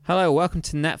Hello, welcome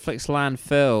to Netflix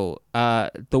Landfill,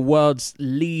 the world's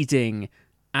leading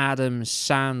Adam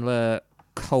Sandler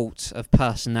cult of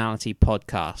personality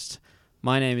podcast.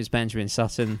 My name is Benjamin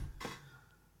Sutton.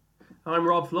 I'm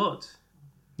Rob Flood.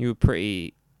 You were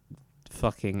pretty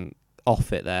fucking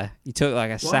off it there. You took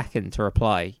like a second to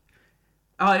reply.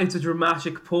 It's a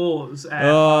dramatic pause.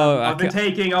 I've been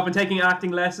taking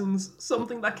acting lessons.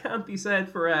 Something that can't be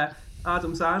said for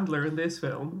Adam Sandler in this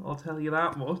film. I'll tell you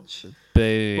that much.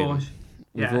 Boom. But,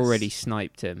 We've already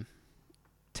sniped him.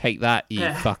 Take that,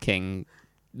 you fucking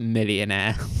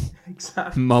millionaire.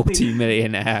 Exactly.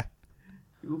 Multi-millionaire.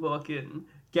 You fucking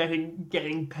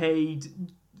getting paid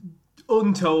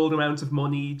untold amounts of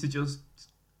money to just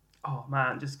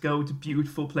go to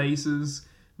beautiful places,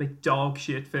 make dog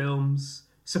shit films,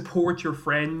 support your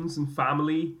friends and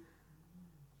family.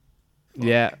 Fuck.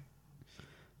 Yeah.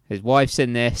 His wife's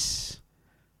in this,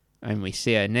 and we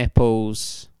see her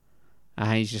nipples,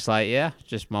 and he's just like, yeah,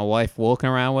 just my wife walking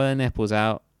around with her nipples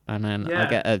out, and then I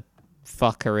get a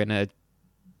fucker in a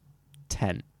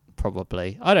tent,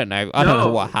 probably. I don't know. I don't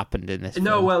know what happened in this film.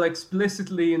 No, well,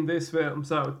 explicitly in this film,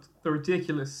 so The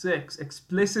Ridiculous Six,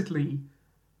 explicitly,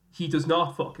 he does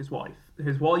not fuck his wife.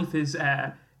 His wife is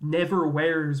never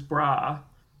wears bra,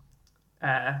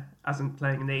 as in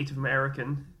playing a Native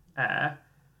American,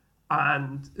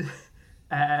 and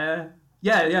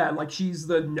like she's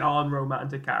the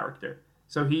non-romantic character.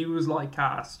 So he was like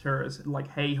cast her as like,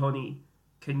 hey honey,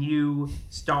 can you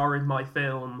star in my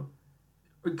film?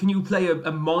 Can you play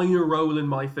a minor role in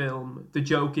my film? The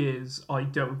joke is I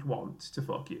don't want to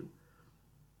fuck you.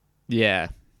 Yeah.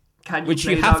 Can you Which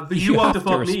play you have, that? You want to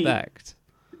fuck respect.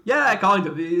 Me? Yeah, kind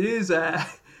of. It is.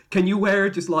 Can you wear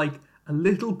just like a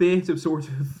little bit of sort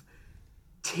of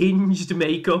tinged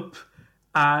makeup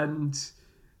and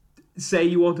say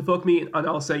you want to fuck me, and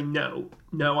I'll say no,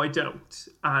 I don't.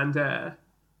 And I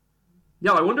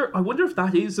wonder if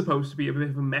that is supposed to be a bit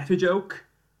of a meta joke,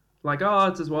 like, oh,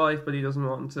 it's his wife, but he doesn't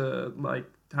want to like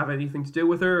have anything to do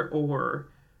with her, or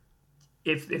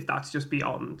if that's just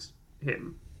beyond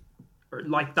him, or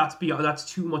like that's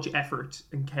too much effort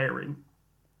and caring.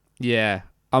 Yeah,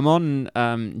 I'm on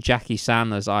Jackie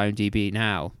Sandler's IMDb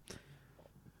now,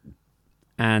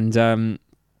 and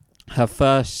her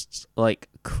first like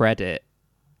credit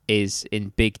is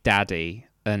in Big Daddy,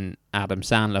 an Adam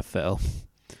Sandler film.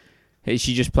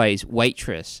 She just plays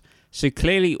waitress. So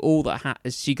clearly all that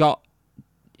she got,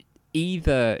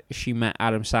 either she met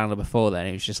Adam Sandler before then,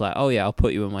 it was just like, oh yeah, I'll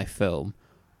put you in my film,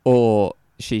 or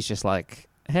she's just like,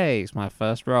 hey, it's my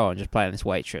first role, I'm just playing this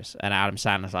waitress, and Adam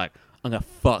Sandler's like, I'm gonna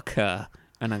fuck her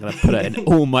and I'm gonna put her in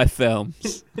all my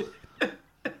films.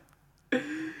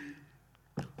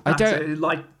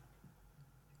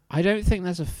 I don't think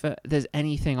there's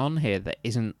anything on here that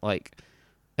isn't like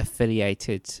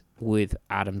affiliated with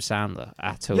Adam Sandler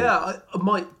at all. Yeah,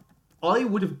 I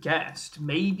would have guessed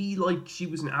maybe like she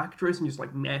was an actress and just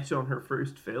like met Adam Sandler on her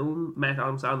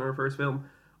first film.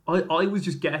 I was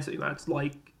just guessing that's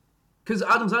like, because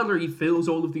Adam Sandler, he fills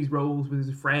all of these roles with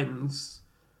his friends.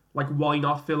 Like, why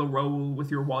not fill a role with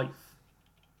your wife?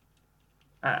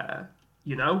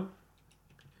 You know?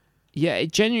 Yeah,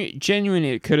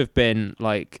 genuinely, it could have been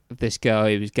like this girl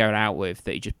he was going out with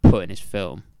that he just put in his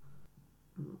film.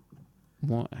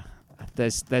 What?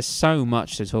 There's so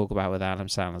much to talk about with Adam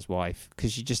Sandler's wife,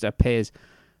 because she just appears.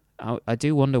 I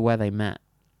do wonder where they met.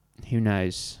 Who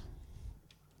knows?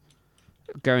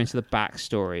 Go into the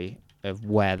backstory of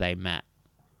where they met.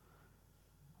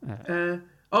 So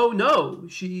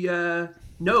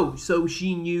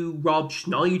she knew Rob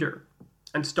Schneider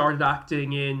and started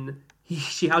acting in.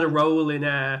 She had a role in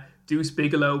Deuce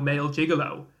Bigalow, Male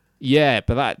Gigolo. Yeah,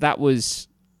 but that was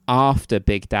after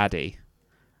Big Daddy.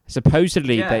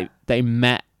 Supposedly they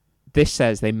met. This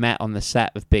says they met on the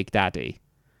set of Big Daddy,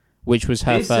 which was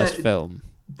her first film.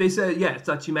 They said it's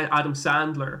that she met Adam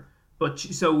Sandler,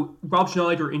 so Rob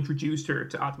Schneider introduced her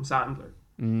to Adam Sandler.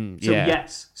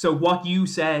 Yes. So what you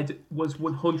said was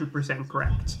 100%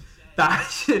 correct. That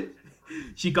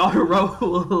she got a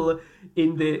role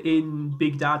in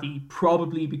Big Daddy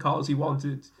probably because he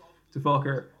wanted to fuck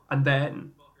her, and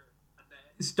then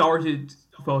started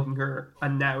fucking her,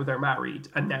 and now they're married,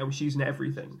 and now she's in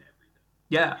everything.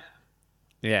 Yeah.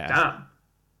 Damn.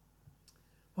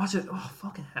 Watch it. Oh,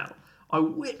 fucking hell.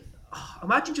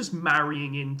 Imagine just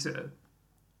marrying into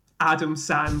Adam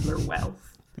Sandler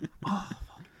wealth. Oh,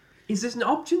 fuck. Is this an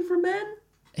option for men?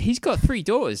 He's got 3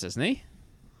 daughters, doesn't he?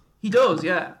 He does,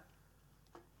 yeah.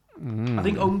 I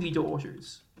think only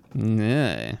daughters.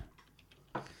 Yeah.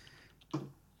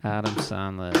 Adam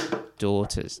Sandler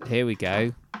daughters. Here we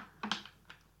go.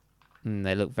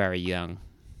 They look very young.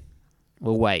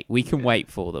 We'll wait. We can wait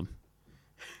for them.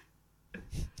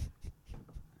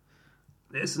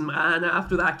 Listen, man,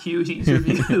 after that Cuties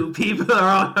review, people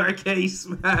are on our case,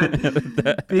 man.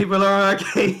 People are on our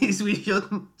case. We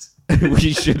shouldn't.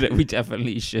 We shouldn't. We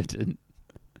definitely shouldn't.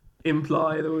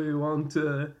 Imply that we want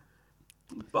to...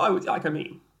 But I would, like, I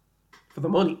mean, for the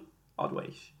money, I'd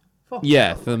wait. Fuck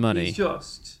yeah, no. for the money. It's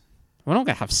just... We're not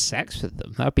going to have sex with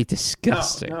them. That would be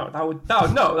disgusting. No,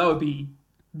 that would be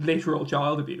literal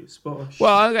child abuse. But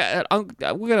well,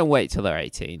 we're going to wait till they're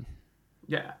 18.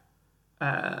 Yeah.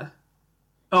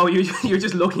 Oh, you're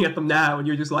just looking at them now, and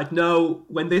you're just like, no,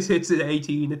 when this hits at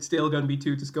 18, it's still going to be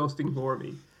too disgusting for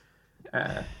me.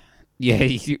 Yeah,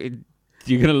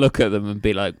 you're going to look at them and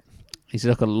be like, he's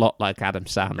look a lot like Adam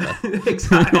Sandler.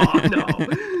 Exactly. Oh, no.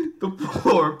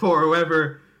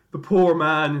 The poor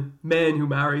men who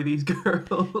marry these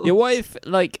girls. Yeah, what if,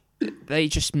 like, they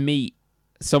just meet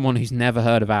someone who's never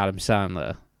heard of Adam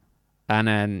Sandler, and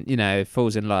then, you know,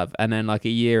 falls in love, and then, like, a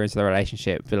year into the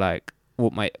relationship, be like,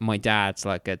 well, my dad's,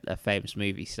 like, a famous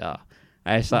movie star.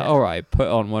 And it's like, all right, put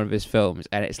on one of his films,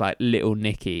 and it's like Little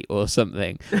Nicky or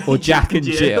something, or Jack and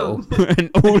Jill,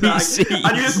 and all he sees.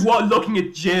 And you're just looking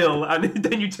at Jill, and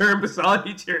then you turn beside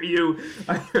you,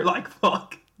 and you're like,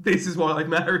 fuck, this is what I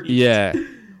married. Yeah.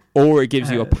 Or it gives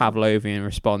you a Pavlovian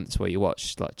response where you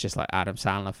watch just like Adam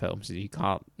Sandler films, and you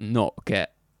can't not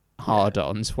get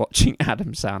hard-ons watching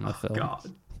Adam Sandler films.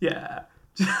 God, yeah.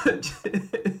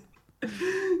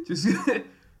 Just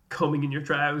coming in your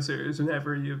trousers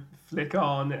whenever you flick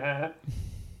on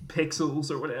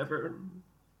Pixels or whatever.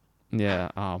 Yeah.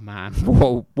 Oh man,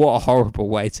 what a horrible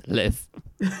way to live.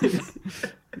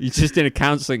 You're just in a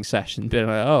counselling session, being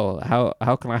like, "Oh,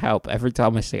 how can I help?" Every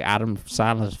time I see Adam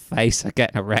Sandler's face, I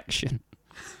get an erection.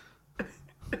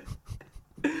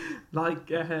 Like,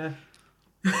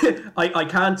 I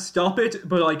can't stop it,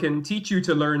 but I can teach you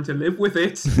to learn to live with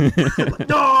it.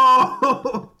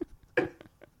 No,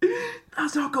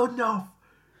 that's not good enough.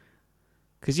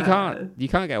 Because you can't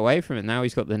get away from it now.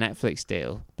 He's got the Netflix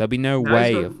deal. There'll be no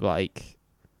way of like,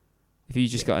 if you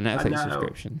just got a Netflix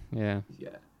subscription. Yeah.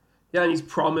 Yeah, and he's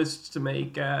promised to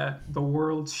make the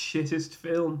world's shittest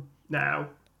film now.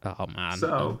 Oh man,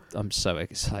 so I'm so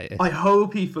excited. I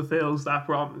hope he fulfills that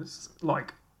promise.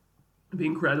 Like, it'd be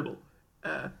incredible.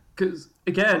 Because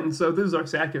again, so this is our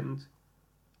second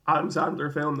Adam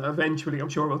Sandler film that eventually I'm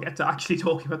sure we'll get to actually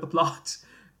talking about the plot.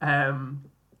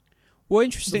 Well,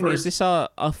 interesting, is this our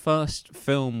first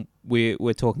film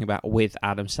we're talking about with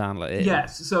Adam Sandler in?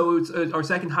 Yes, so it's our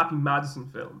second Happy Madison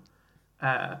film.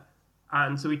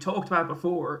 And so we talked about it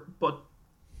before, but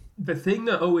the thing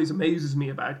that always amazes me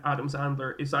about Adam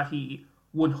Sandler is that he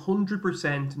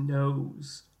 100%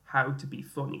 knows how to be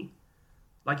funny.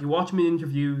 Like, you watch him in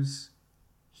interviews,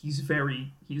 he's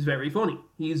very funny.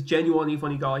 He is genuinely a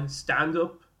funny guy.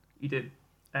 Stand-up, he did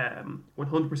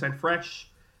 100% Fresh,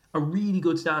 a really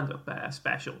good stand-up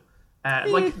special.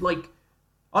 Like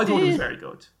I thought it was very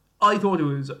good. I thought it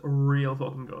was real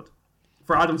fucking good.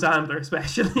 For Adam Sandler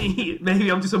especially. Maybe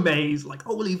I'm just amazed, like,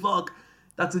 holy fuck,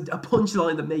 that's a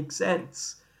punchline that makes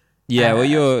sense. Yeah, well,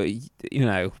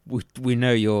 we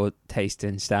know your taste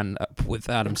in stand-up with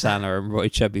Adam Sandler and Roy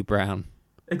Chubby Brown.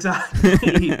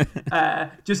 Exactly.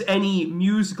 Just any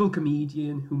musical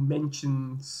comedian who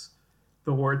mentions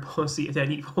the word pussy at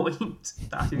any point,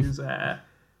 that is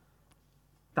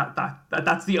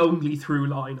that's the only through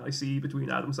line I see between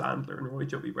Adam Sandler and Roy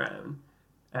Chubby Brown.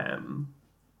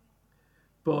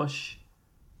 But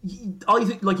I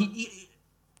think, like,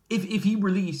 if he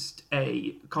released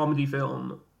a comedy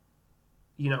film,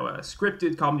 a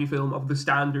scripted comedy film of the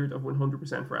standard of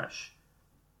 100% Fresh,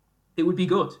 it would be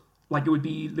good. Like, it would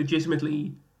be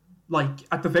legitimately, like,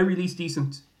 at the very least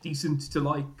decent to,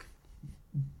 like,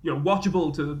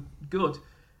 watchable to good.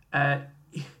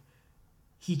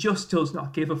 He just does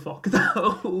not give a fuck,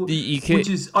 though, which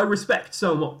is I respect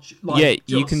so much. Like, yeah,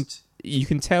 you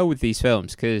can tell with these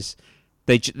films because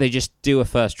they just do a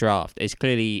first draft. It's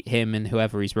clearly him and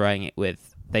whoever he's writing it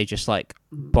with. They just like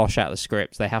bosh out the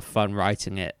scripts. They have fun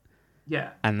writing it.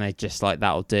 Yeah, and they just like,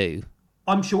 that'll do.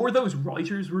 I'm sure those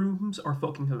writers' rooms are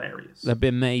fucking hilarious. They'd be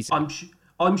amazing.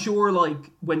 I'm sure, like,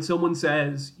 when someone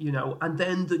says, and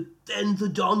then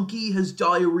the donkey has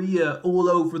diarrhea all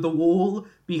over the wall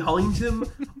behind him,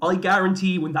 I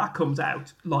guarantee when that comes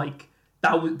out, like,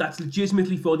 that's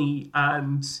legitimately funny,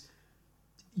 and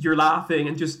you're laughing,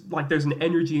 and just, like, there's an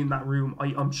energy in that room,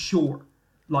 I'm sure.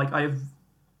 Like, I have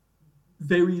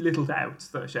very little doubt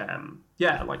that,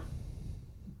 like,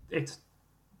 it's,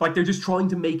 like, they're just trying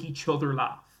to make each other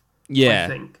laugh. Yeah. I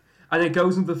think. And it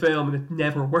goes into the film and it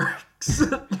never works.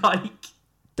 Like,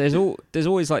 there's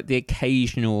always like the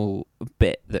occasional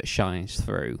bit that shines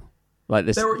through. Like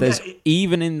there's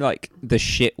even in like the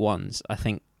shit ones, I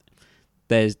think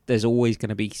there's always going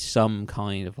to be some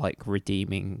kind of like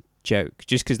redeeming joke,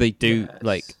 just because they do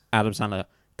like Adam Sandler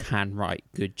can write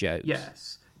good jokes.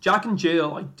 Yes, Jack and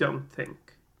Jill, I don't think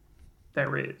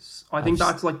there is. I think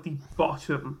that's like the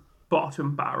bottom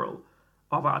barrel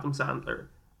of Adam Sandler.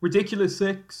 Ridiculous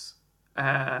Six,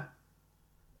 a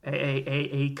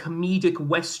comedic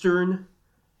western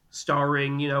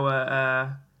starring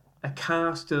a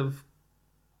cast of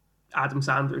Adam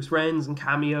Sandler's friends and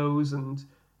cameos, and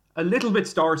a little bit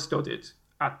star-studded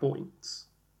at points.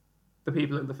 The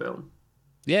people in the film.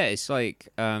 Yeah, it's like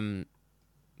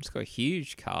it's got a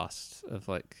huge cast of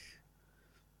like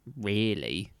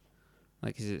really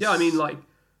like. Yeah, I mean like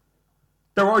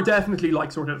there are definitely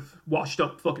like sort of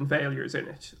washed-up fucking failures in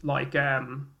it. Like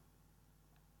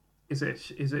is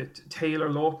it Taylor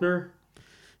Lautner?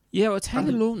 Yeah, well,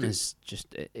 Taylor Lautner's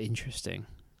just interesting.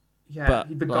 Yeah,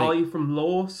 but, the like, guy from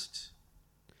Lost.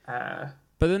 But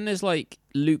then there's like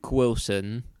Luke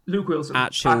Wilson,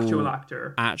 actual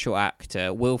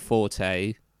actor. Will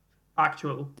Forte,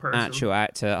 actual person. Actual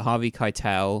actor. Harvey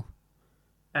Keitel.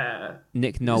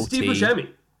 Nick Nolte.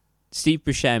 Steve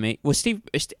Buscemi. Well,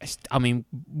 I mean,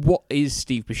 what is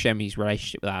Steve Buscemi's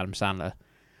relationship with Adam Sandler?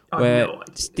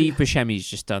 Steve Buscemi's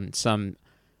just done some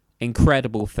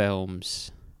incredible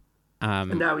films.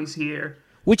 And now he's here.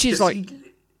 Which is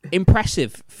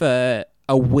impressive for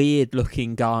a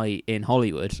weird-looking guy in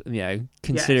Hollywood,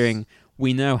 considering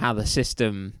we know how the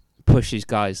system pushes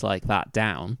guys like that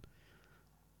down.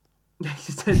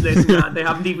 Listen, man, they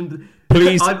haven't even.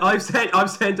 Please, I've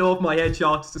sent off my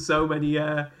headshots to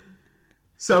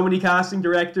so many casting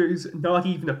directors. Not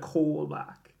even a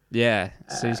callback. Yeah,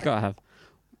 so he's got to have.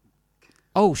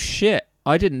 Oh shit!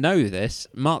 I didn't know this.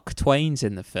 Mark Twain's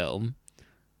in the film.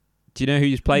 Do you know who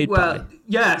he's played by?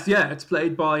 Yes, it's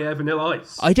played by Vanilla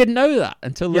Ice. I didn't know that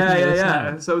until looking at this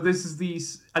now. So this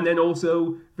is and then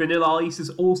also Vanilla Ice is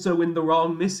also in The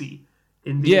Wrong Missy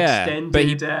in the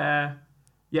extended.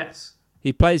 Yes,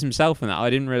 he plays himself in that. I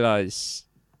didn't realize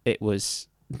it was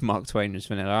Mark Twain was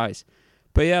Vanilla Ice,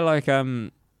 but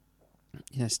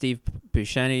Steve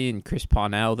Buscemi and Chris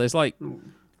Parnell. There's like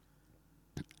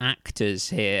actors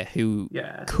here who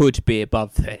could be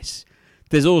above this.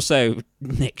 There's also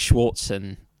Nick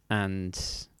Swardson and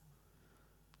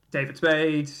David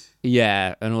Spade.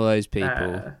 Yeah, and all those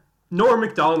people. Norm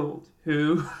Macdonald,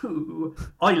 who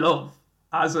I love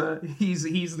he's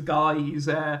the guy.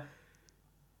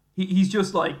 He's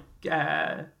just like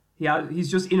he's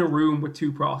just in a room with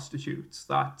two prostitutes.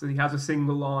 That he has a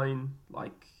single line,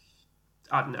 like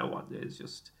I don't know what it is,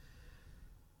 just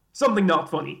something not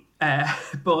funny.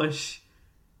 But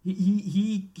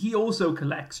he also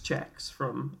collects checks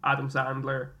from Adam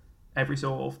Sandler every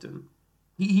so often.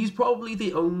 He's probably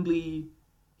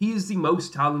he is the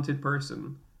most talented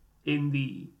person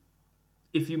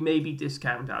if you maybe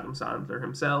discount Adam Sandler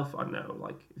himself, I don't know,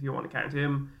 like if you want to count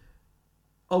him,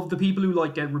 of the people who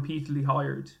like get repeatedly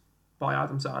hired by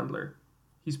Adam Sandler,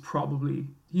 he's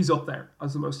up there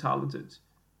as the most talented.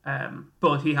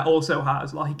 But he also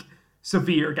has like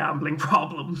severe gambling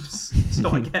problems,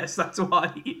 so I guess that's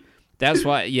why. That's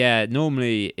why, yeah.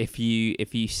 Normally, if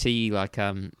you see like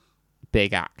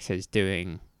big actors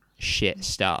doing shit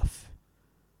stuff,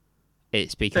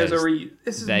 it's because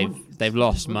they've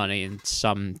lost money in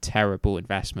some terrible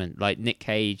investment. Like Nick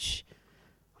Cage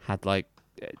had like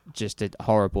just a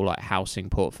horrible like housing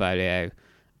portfolio.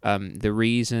 The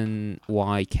reason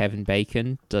why Kevin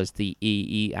Bacon does the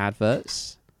EE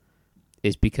adverts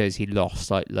is because he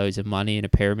lost like loads of money in a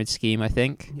pyramid scheme, I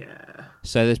think. Yeah.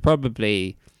 So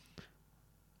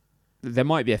there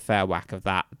might be a fair whack of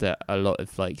that a lot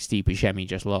of like Steve Buscemi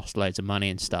just lost loads of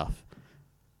money and stuff.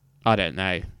 I don't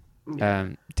know. Yeah.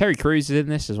 Terry Crews is in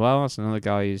this as well. That's another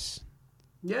guy who's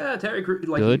Terry Crews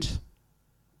good.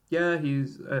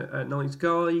 He's a nice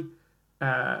guy.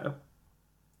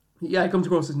 He comes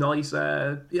across as nice,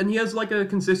 and he has like a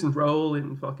consistent role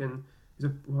in fucking.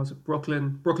 Was it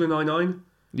Brooklyn Nine-Nine?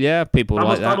 Yeah, people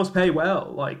like that. That must pay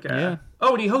well. Like, and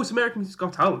he hosts America's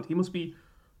Got Talent. He must be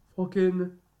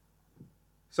fucking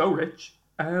so rich.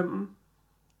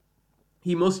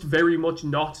 He must very much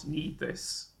not need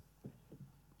this.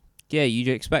 Yeah, you'd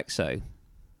expect so.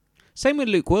 Same with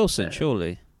Luke Wilson,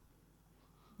 surely.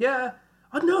 Yeah,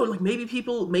 I don't know. Like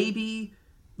maybe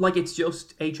like it's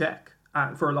just a check,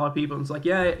 and for a lot of people, it's like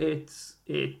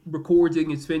recording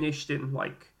is finished in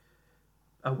like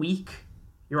a week.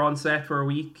 You're on set for a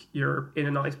week. You're in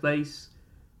a nice place.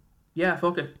 Yeah,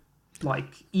 fuck it.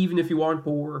 Like even if you aren't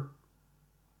poor,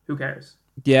 who cares?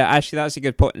 Yeah, actually, that's a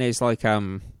good point. It's like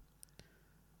the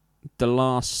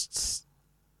last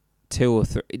two or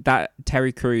three that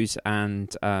Terry Crews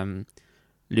and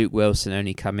Luke Wilson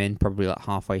only come in probably like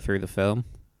halfway through the film.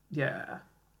 Yeah,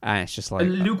 and it's just like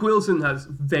and Luke Wilson has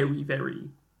very, very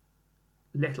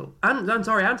little, and I'm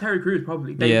sorry, and Terry Crews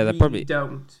probably. They really probably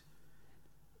don't.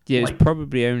 Yeah, it's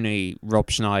probably only Rob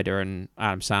Schneider and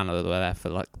Adam Sandler that were there for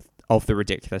like of the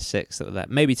ridiculous six that were there.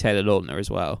 Maybe Taylor Lautner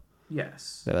as well.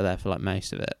 Yes, they were there for like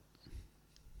most of it.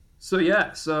 So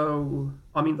yeah,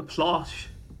 I mean the plot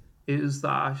is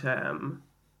that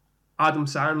Adam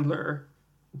Sandler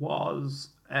was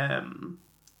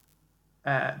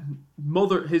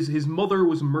his mother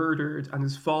was murdered and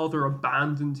his father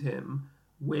abandoned him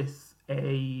with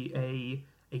a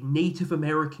Native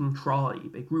American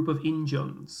tribe, a group of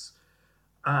Injuns,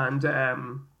 and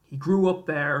he grew up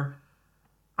there.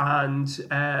 And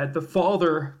the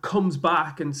father comes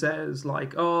back and says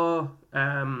like,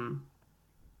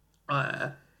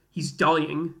 he's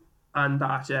dying, and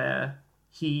that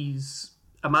he's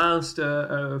amassed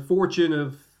a fortune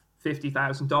of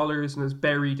 $50,000 and has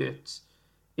buried it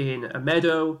in a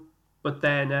meadow. But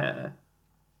then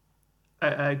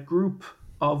a group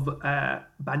of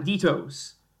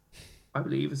banditos, I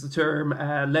believe is the term,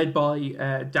 led by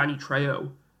Danny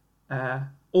Trejo,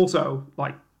 also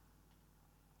like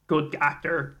good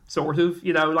actor, sort of,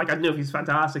 you know, like I don't know if he's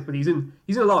fantastic, but he's in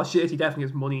a lot of shit. He definitely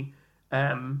has money.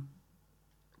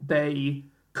 They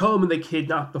come and they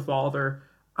kidnap the father,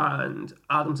 and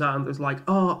Adam Sandler's like,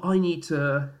 oh, I need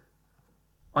to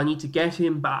get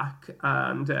him back,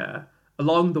 and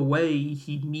along the way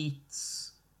he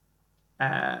meets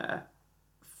 5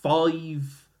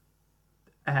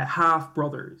 half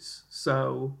brothers,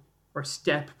 or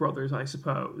step brothers, I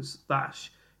suppose, that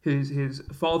his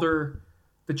father.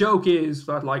 The joke is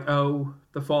that like, oh,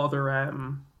 the father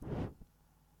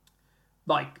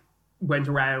like went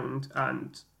around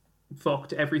and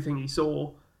fucked everything he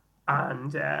saw,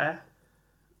 and and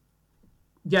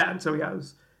so he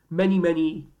has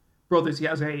many brothers. He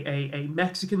has a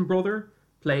Mexican brother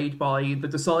played by the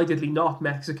decidedly not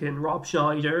Mexican Rob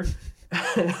Schneider.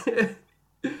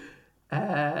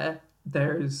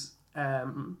 There's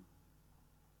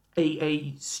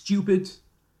a stupid,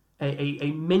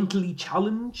 a mentally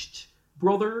challenged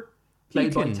brother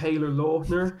played by Taylor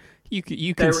Lautner.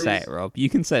 You can say it, Rob. You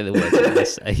can say the words you want to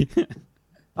say.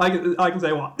 I can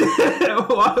say what?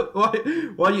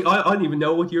 I don't even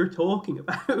know what you're talking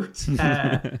about.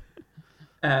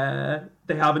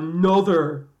 They have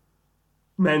another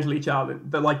mentally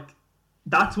challenged.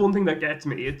 That's one thing that gets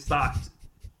me. It's that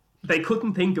they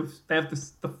couldn't think of. They have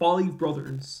the 5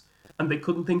 brothers, and they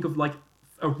couldn't think of like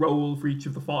a role for each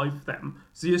of the 5 of them.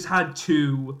 So you just had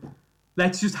 2.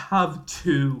 Let's just have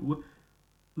 2,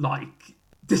 like,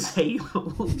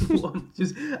 disabled ones,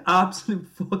 just absolute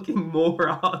fucking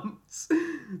morons.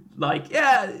 Like,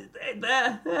 then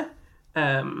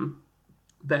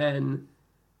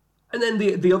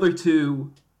the other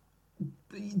 2,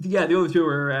 the other 2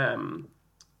 are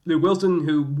Luke Wilson,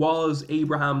 who was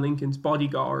Abraham Lincoln's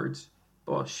bodyguard,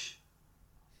 but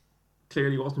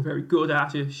clearly wasn't very good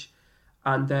at it,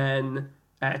 and then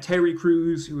Terry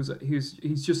Crews,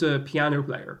 he's just a piano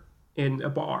player in a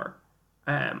bar.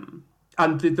 And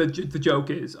the joke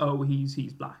is, oh,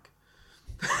 he's black.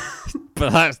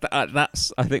 But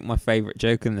that's I think my favourite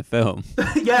joke in the film.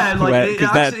 Yeah, like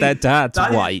because their dad's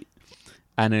white,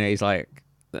 and then he's like,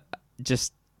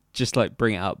 just like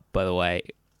bring it up, by the way,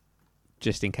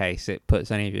 just in case it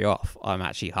puts any of you off. I'm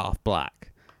actually half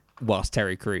black, whilst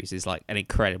Terry Crews is like an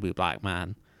incredibly black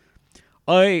man.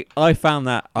 I found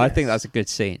that. Yes. I think that's a good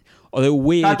scene. Although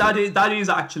weird, that is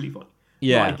actually funny.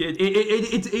 Yeah, like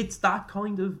it's that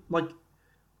kind of like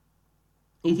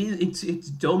it's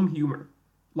dumb humor.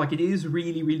 Like it is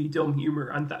really, really dumb humor,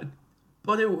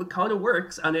 but it kind of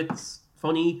works and it's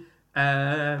funny.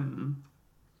 That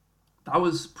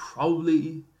was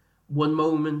probably one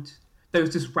moment. There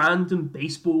was this random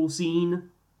baseball scene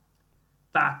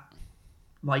that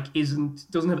like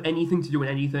doesn't have anything to do with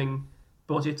anything,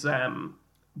 but it's the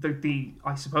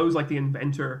I suppose like the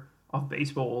inventor of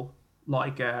baseball,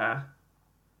 like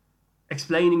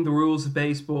explaining the rules of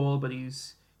baseball, but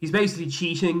he's basically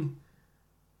cheating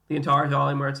the entire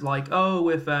time, where it's like, oh,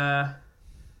 if I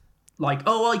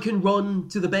can run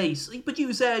to the base, but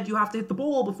you said you have to hit the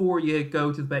ball before you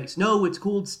go to the base. No, it's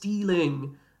called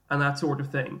stealing, and that sort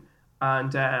of thing.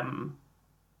 And I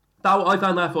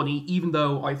found that funny, even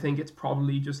though I think it's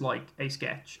probably just like a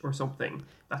sketch or something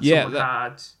that someone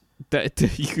had.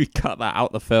 You could cut that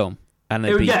out the film, and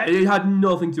it had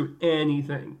nothing to do with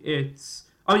anything. It's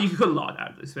I mean, you could cut a lot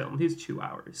out of this film. It's 2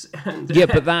 hours. And, yeah,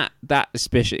 but that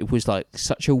especially was like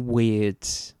such a weird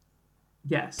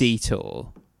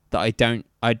detour that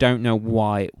I don't know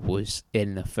why it was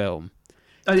in the film.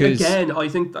 Again, I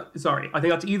think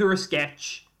that's either a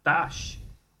sketch that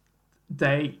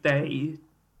they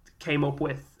came up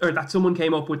with, or that someone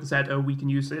came up with and said, "Oh, we can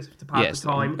use this to pass the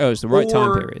time." Oh, it's the right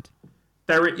time period.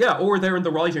 Or they're in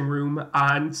the writing room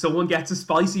and someone gets a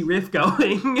spicy riff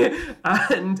going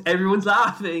and everyone's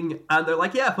laughing and they're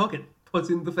like, "Yeah, fuck it, put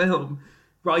in the film,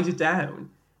 write it down."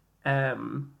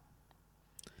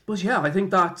 But yeah, I think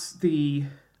that's the.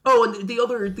 Oh, and the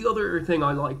other thing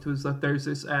I liked was that there's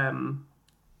this.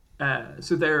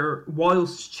 So they're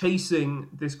whilst chasing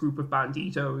this group of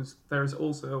banditos, there's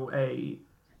also another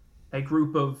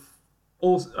group of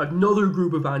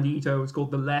banditos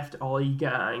called the Left Eye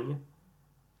Gang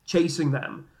chasing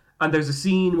them, and there's a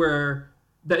scene where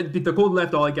they're called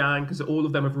Left Eye Gang because all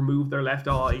of them have removed their left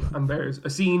eye, and there's a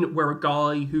scene where a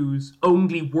guy whose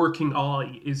only working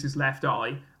eye is his left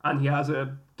eye, and he has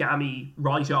a gammy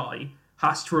right eye,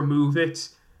 has to remove it,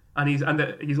 and he's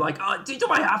like, "Oh, do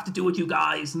I have to do it, you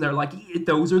guys?" And they're like,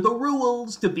 "Those are the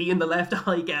rules to be in the Left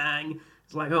Eye Gang."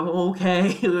 It's like, "Oh,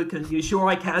 okay, you sure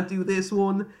I can't do this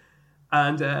one?"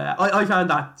 And I found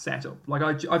that setup, like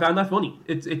I found that funny.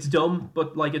 It's dumb,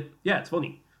 but like it's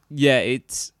funny. Yeah,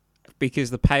 it's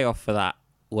because the payoff for that,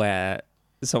 where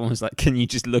someone's like, "Can you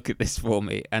just look at this for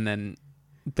me?" And then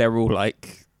they're all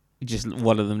like, just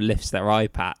one of them lifts their eye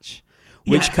patch,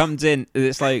 which comes in.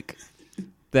 It's like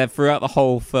they're throughout the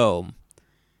whole film,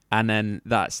 and then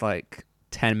that's like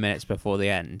 10 minutes before the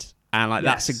end, and like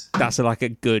that's like a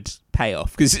good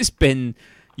payoff because it's been.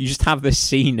 You just have this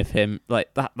scene of him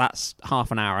like that. That's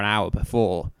half an hour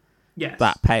before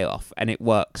that payoff, and it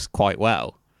works quite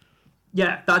well.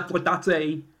 Yeah, that's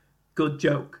a good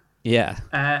joke. Yeah.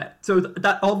 So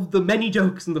that of the many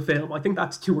jokes in the film, I think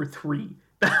that's 2 or 3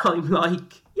 that I'm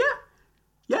like,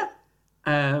 yeah.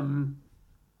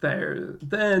 There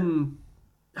then.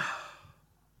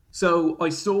 So I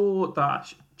saw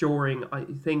that during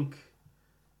the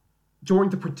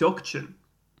production.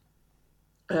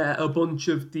 A bunch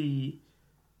of the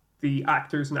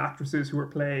actors and actresses who were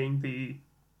playing the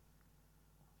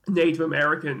Native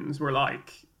Americans were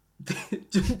like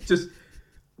just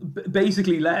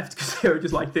basically left because they were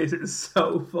just like, "This is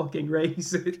so fucking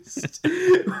racist.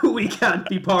 We can't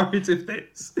be part of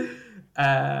this."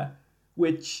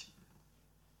 Which,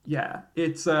 yeah,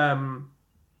 it's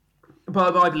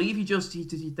but I believe he just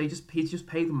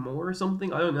paid them more or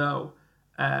something. I don't know.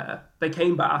 They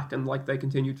came back and like they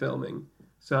continued filming.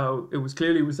 So it was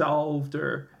clearly resolved,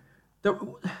 or there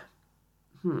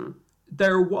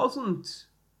wasn't.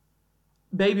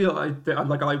 Maybe I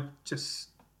just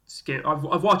skip.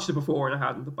 I've watched it before and I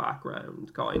had in the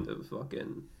background, kind of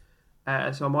fucking.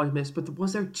 So I might have missed. But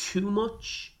was there too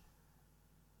much?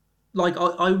 Like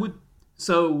I would.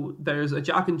 So there's a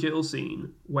Jack and Jill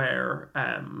scene where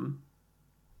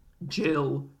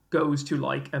Jill goes to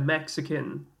like a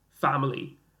Mexican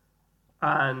family,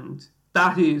 and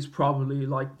that is probably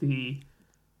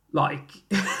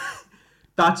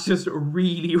that's just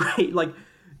really like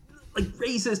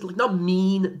racist, like not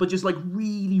mean, but just like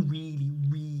really, really,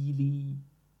 really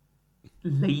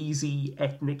lazy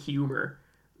ethnic humor.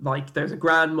 Like there's a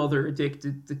grandmother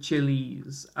addicted to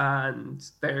chilies, and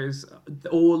there's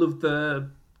all of the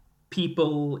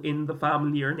people in the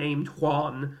family are named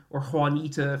Juan or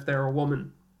Juanita if they're a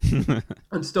woman,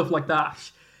 and stuff like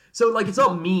that. So, like, it's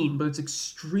not mean, but it's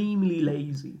extremely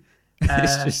lazy.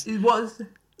 It was...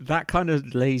 That kind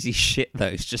of lazy shit, though,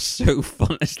 is just so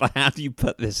fun. It's like, how do you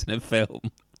put this in a film?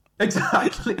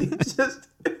 Exactly. It's just...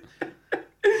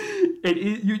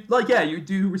 you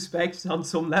do respect it on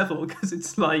some level, because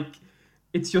it's like,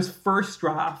 it's just first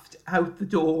draft, out the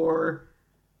door,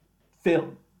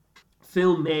 film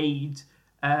made.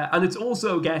 And it's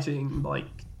also getting, like...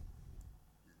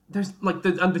 There's like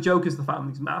the joke is the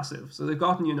family's massive, so they've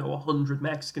gotten 100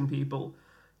 Mexican people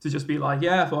to just be like,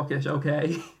 "Yeah, fuck it,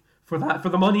 okay, for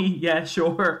the money, yeah,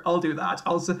 sure, I'll do that.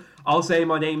 I'll say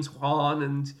my name's Juan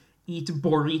and eat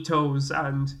burritos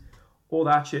and all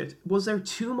that shit." Was there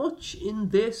too much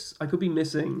in this? I could be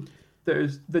missing.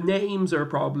 The names are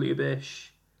probably a bit,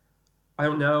 I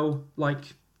don't know,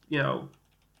 like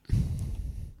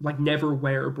Never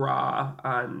Wear Bra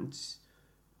and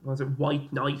was it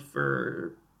White Knife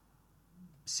or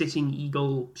Sitting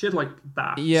Eagle, shit like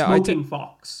that. Yeah, Smoking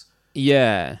Fox.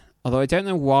 Yeah, although I don't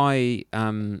know why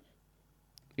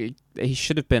he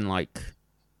should have been like...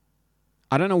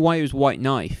 I don't know why he was White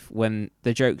Knife when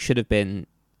the joke should have been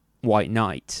White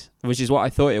Knight, which is what I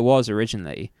thought it was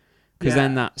originally. Because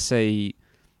then that's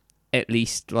at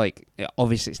least, like,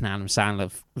 obviously it's an Adam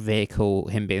Sandler vehicle,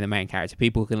 him being the main character.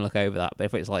 People can look over that. But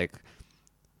if it's like,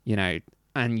 you know,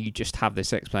 and you just have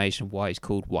this explanation of why he's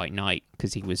called White Knight,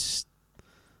 because he was,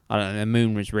 I don't know, the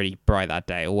moon was really bright that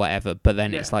day or whatever. But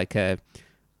then it's like a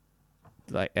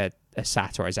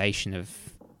satirization of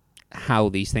how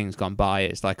these things gone by.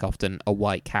 It's like often a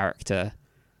white character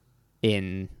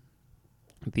in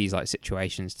these like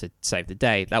situations to save the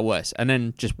day. That works. And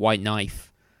then just White Knife.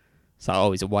 It's like,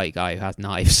 oh, he's a white guy who has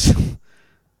knives.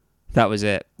 That was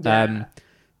it. Yeah,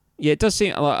 it does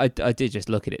seem like I did just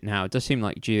look at it now. It does seem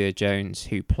like Julia Jones,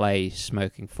 who plays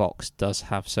Smoking Fox, does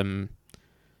have some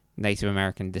Native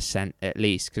American descent at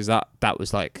least, because that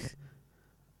was like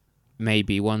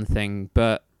maybe one thing,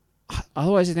 but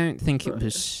otherwise I don't think it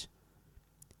was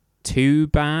too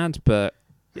bad. But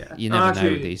you never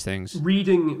know with these things.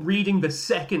 Reading the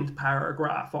second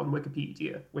paragraph on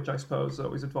Wikipedia, which I suppose is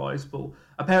always advisable.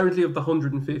 Apparently, of the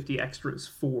 150 extras,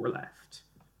 4 left.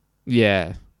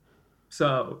 Yeah.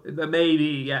 So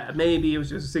maybe it was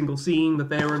just a single scene that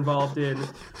they were involved in,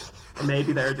 or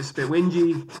maybe they're just a bit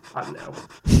whingy. I don't know.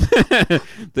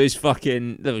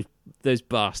 those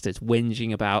bastards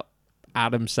whinging about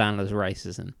Adam Sandler's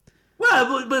racism.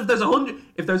 Well, but if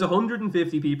there's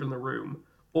 150 people in the room,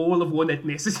 all of one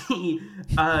ethnicity,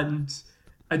 and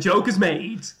a joke is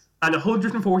made, and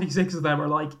 146 of them are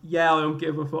like, yeah, I don't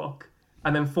give a fuck,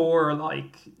 and then 4 are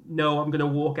like, no, I'm gonna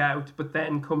walk out, but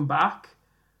then come back,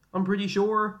 I'm pretty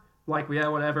sure, like, yeah,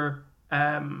 whatever.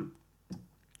 Yeah,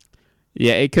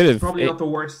 it could have probably not the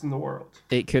worst in the world.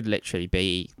 It could literally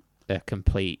be a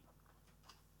complete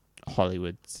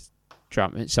Hollywood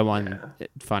drama. Someone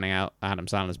finding out Adam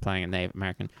Sandler's playing a Native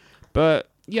American, but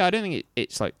yeah, I don't think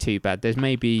it's like too bad. There's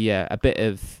maybe a bit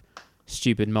of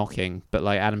stupid mocking, but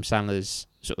like Adam Sandler's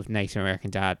sort of Native American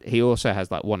dad, he also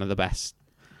has like one of the best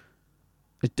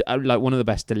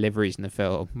deliveries in the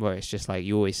film, where it's just like,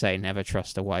 you always say never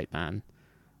trust a white man,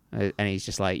 and he's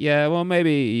just like, yeah, well,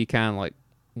 maybe you can, like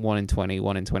 1 in 20,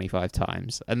 1 in 25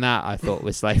 times, and that I thought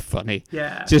was like funny.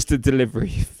 Yeah, just the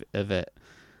delivery of it.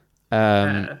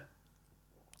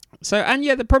 So, and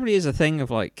yeah, there probably is a thing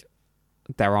of like,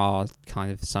 there are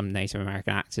kind of some Native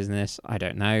American actors in this. I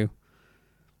don't know.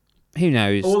 Who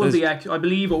knows? I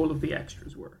believe all of the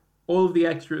extras were. All of the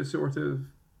extras sort of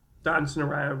dancing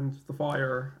around the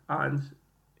fire and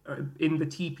in the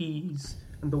teepees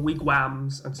and the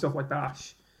wigwams and stuff like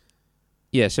that.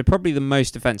 Yeah, so probably the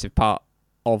most offensive part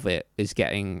of it is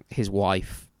getting his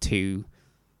wife to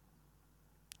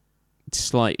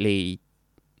slightly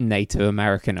Native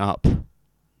American up.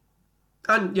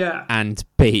 And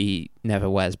B, never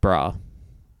wears bra.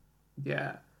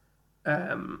 Yeah.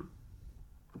 And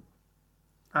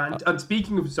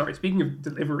speaking of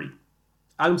delivery,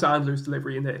 Adam Sandler's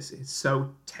delivery in this is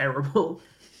so terrible.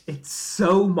 It's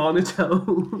so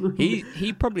monotone.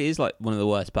 He probably is like one of the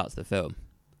worst parts of the film.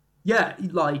 Yeah,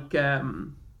 like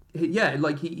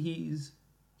he's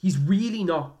really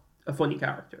not a funny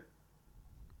character.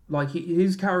 Like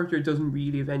his character doesn't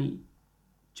really have any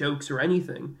jokes or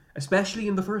anything, especially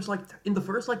in the first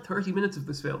 30 minutes of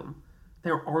this film.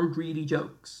 There aren't really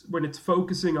jokes when it's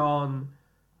focusing on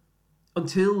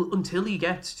until he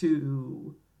gets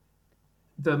to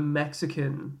the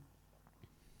Mexican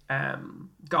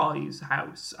guy's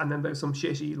house, and then there's some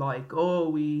shitty like,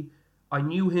 I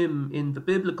knew him in the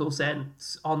biblical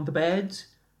sense on the bed,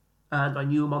 and I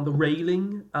knew him on the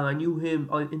railing, and I knew him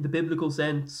in the biblical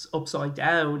sense upside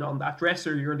down on that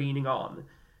dresser you're leaning on.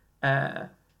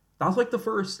 That's like the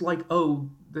first, like,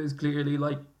 there's clearly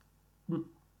like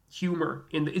humor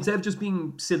instead of just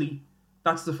being silly.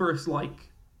 That's the first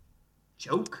like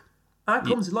joke. And that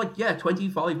comes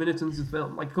 25 minutes into the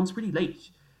film. Like, it comes pretty late.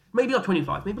 Maybe not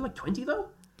 25, maybe like 20 though.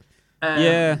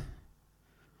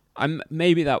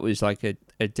 Maybe that was like a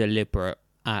deliberate,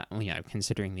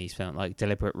 considering these films, like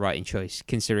deliberate writing choice.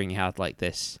 Considering he had like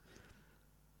this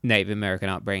Native American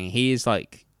upbringing, he is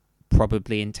like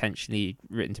probably intentionally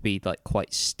written to be like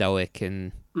quite stoic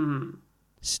and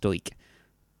stoic.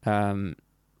 It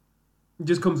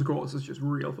just comes across as just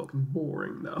real fucking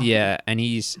boring though. Yeah, and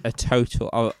he's a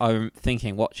total. I'm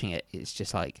thinking watching it, it's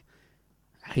just like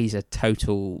he's a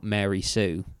total Mary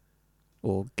Sue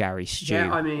or Gary Stew.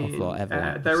 Yeah, I mean,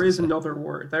 there is another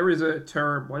word. There is a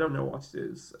term. I don't know what it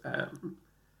is.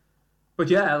 But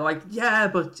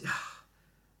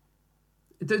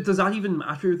does that even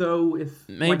matter though? If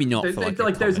maybe not.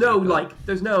 There's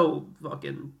no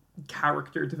fucking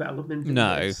character development.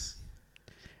 No. This.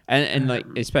 And like,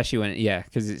 especially when,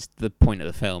 because it's the point of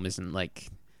the film, isn't like,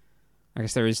 I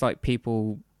guess there is like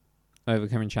people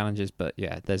overcoming challenges, but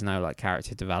there's no like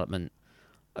character development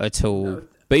at all. No.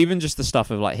 But even just the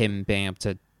stuff of like him being able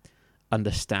to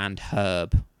understand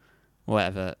Herb,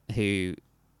 whatever. Who,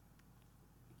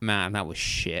 man, that was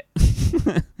shit.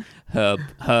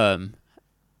 Herm,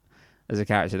 as a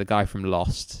character, the guy from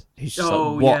Lost, who's just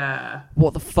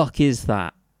what the fuck is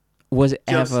that? Was it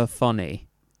ever funny?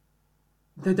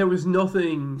 There was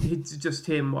nothing. It's just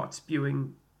him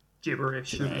spewing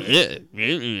gibberish. Yeah,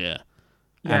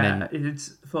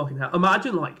 it's fucking hell.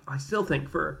 Imagine, I still think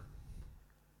for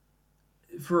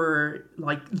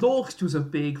Lost was a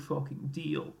big fucking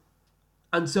deal,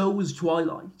 and so was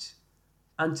Twilight,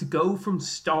 and to go from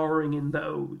starring in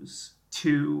those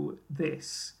to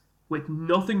this with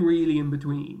nothing really in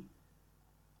between.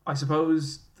 I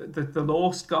suppose the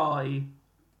Lost guy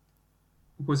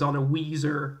was on a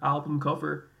Weezer album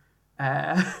cover.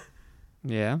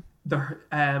 Yeah.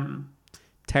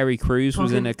 Terry Crews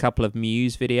was in a couple of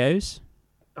Muse videos.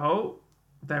 Oh,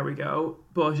 there we go.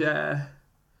 But that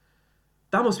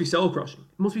must be soul crushing.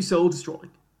 It must be soul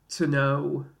destroying to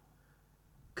know,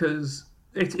 because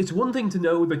it's one thing to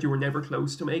know that you were never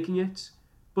close to making it,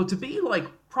 but to be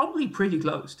probably pretty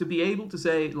close, to be able to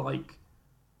say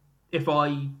if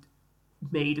I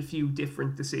made a few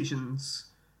different decisions,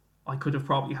 I could have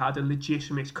probably had a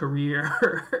legitimate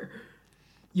career,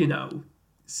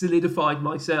 solidified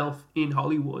myself in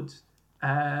Hollywood.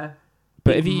 But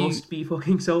it must be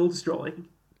fucking soul destroying.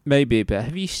 Maybe, but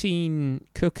have you seen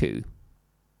Cuckoo?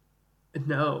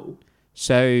 No.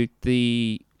 So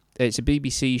it's a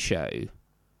BBC show,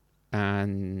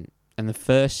 and the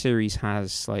first series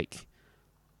has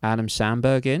Adam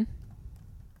Sandberg in.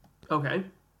 Okay.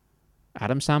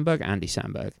 Adam Sandberg, Andy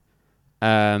Sandberg.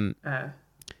 And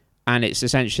it's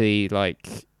essentially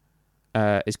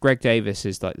it's Greg Davis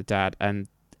is the dad, and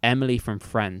Emily from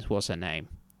Friends, what's her name?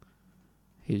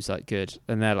 Who's good,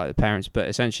 and they're the parents, but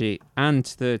essentially, and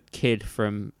the kid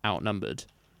from Outnumbered,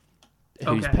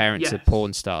 whose parents are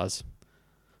porn stars.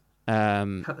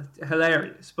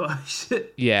 Hilarious, but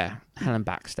yeah, Helen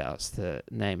Baxter's the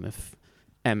name of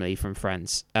Emily from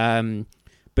Friends.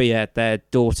 But yeah, their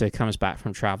daughter comes back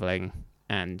from traveling,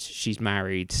 and she's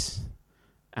married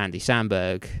Andy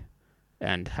Samberg,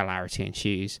 and hilarity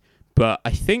ensues. But I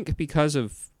think because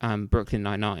of Brooklyn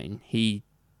Nine-Nine, he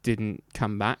didn't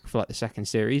come back for the second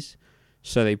series,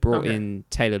 so they brought in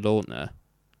Taylor Lautner,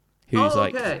 who's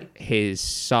his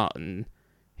son,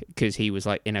 because he was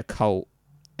in a cult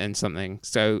and something.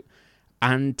 So,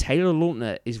 and Taylor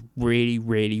Lautner is really,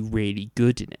 really, really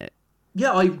good in it.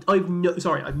 Yeah, I've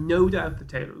no doubt that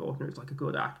Taylor Lautner is a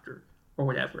good actor or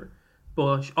whatever,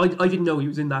 but I didn't know he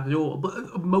was in that at all.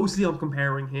 But mostly I'm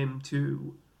comparing him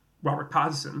to Robert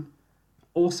Pattinson,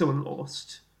 also in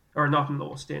Lost, or not in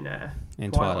Lost, in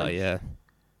Twilight, yeah.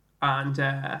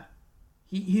 And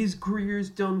his career's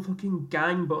done fucking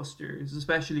gangbusters,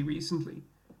 especially recently.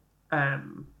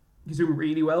 He's doing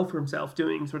really well for himself,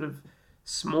 doing sort of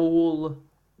small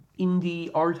indie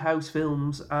art house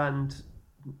films, and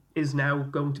is now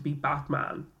going to be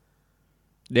Batman.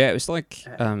 Yeah, it was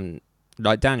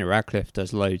Daniel Radcliffe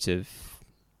does loads of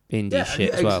indie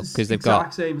shit as well, because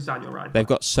same as Daniel Radcliffe. They've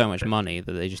got so much money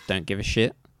that they just don't give a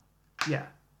shit. Yeah.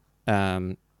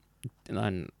 And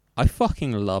I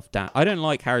fucking love I don't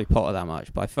like Harry Potter that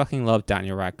much, but I fucking love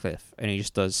Daniel Radcliffe, and he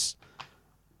just does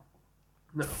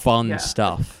fun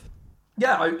stuff.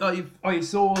 Yeah, I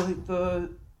saw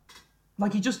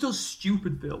he just does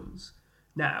stupid films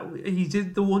now. He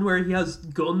did the one where he has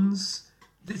guns.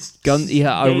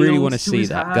 Yeah, I really want to see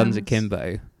that. Hands. Guns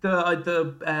Akimbo.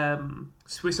 The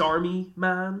Swiss Army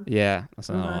Man. Yeah, that's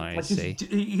another one I see.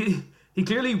 He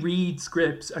clearly reads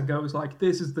scripts and goes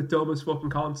this is the dumbest fucking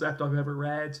concept I've ever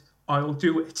read. I'll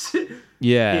do it.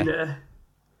 Yeah.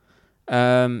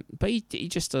 But he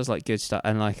just does good stuff,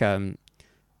 and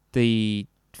the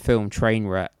film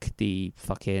Trainwreck, the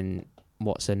fucking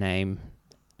what's her name,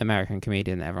 American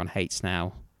comedian that everyone hates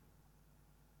now.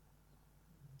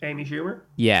 Amy Schumer?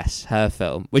 Yes, her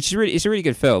film, which is it's a really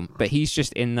good film, but he's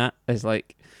just in that as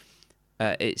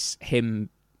it's him.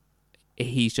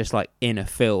 He's just in a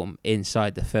film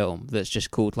inside the film that's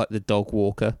just called The Dog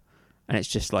Walker, and it's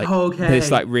just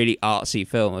this really artsy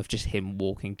film of just him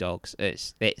walking dogs.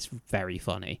 It's very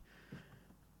funny.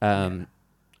 And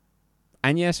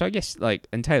yeah, so I guess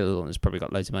and Taylor Lautner's probably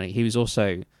got loads of money. He was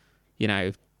also,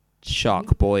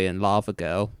 Shark Boy and Lava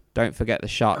Girl. Don't forget the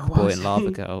Shark Boy and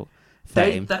Lava Girl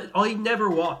fame. I never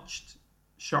watched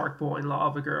Shark Boy and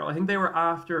Lava Girl. I think they were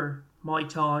after my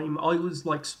time. I was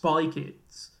Spy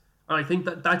Kids. And I think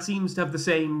that seems to have the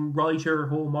same writer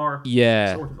hallmark.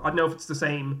 Yeah. Sort of. I don't know if it's the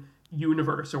same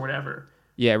universe or whatever.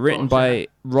 Yeah, written by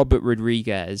Robert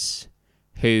Rodriguez,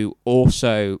 who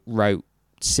also wrote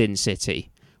Sin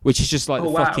City, which is just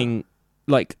fucking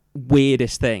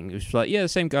weirdest thing. It was like, yeah, the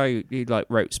same guy who like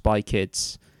wrote Spy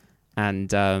Kids and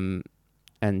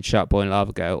Shark Boy and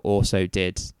Lava Girl also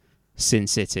did Sin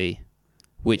City,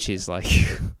 which is like,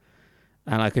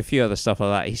 and like a few other stuff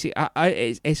like that. You see,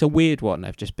 it's a weird one.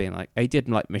 I've just been like, he did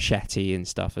like Machete and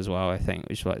stuff as well, I think,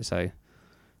 which is like so,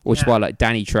 which is why like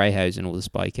Danny Trejo's in all the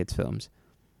Spy Kids films.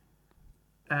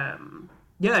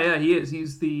 Yeah, he is.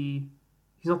 He's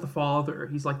not the father.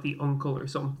 He's like the uncle or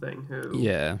something.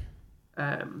 Yeah.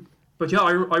 But yeah,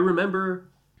 I remember.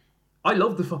 I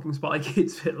loved the fucking Spy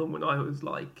Kids film when I was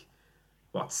like,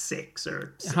 what, 6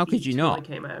 or 7? How could you not? When it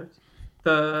came out.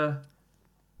 The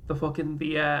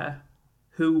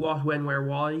Who, What, When, Where,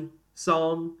 Why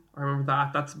song. I remember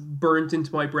that. That's burnt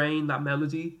into my brain, that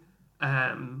melody.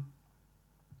 But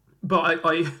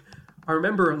I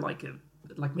remember like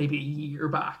maybe a year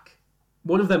back.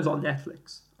 One of them's on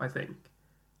Netflix, I think,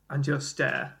 and just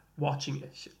watching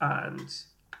it. And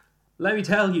let me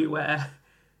tell you,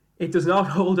 it does not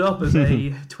hold up as a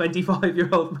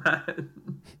 25-year-old man.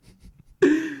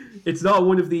 It's not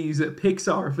one of these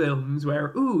Pixar films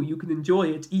where, you can enjoy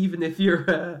it even if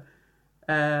you're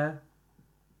an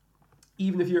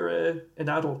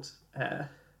adult.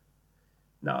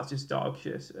 No, it's just dog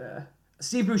shit.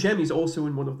 Steve Buscemi's also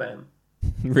in one of them.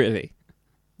 Really?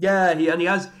 Yeah, he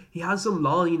has some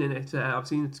line in it. I've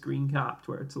seen it screen capped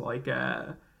where it's like,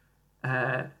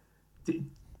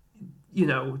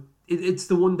 it's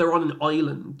the one they're on an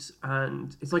island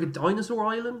and it's like a dinosaur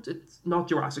island. It's not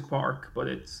Jurassic Park, but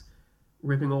it's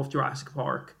ripping off Jurassic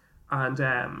Park. And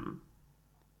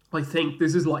I think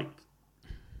this is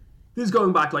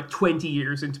going back like 20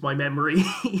 years into my memory.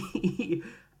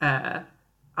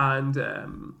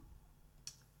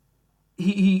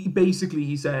 He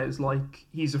basically says like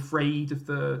he's afraid of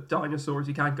the dinosaurs,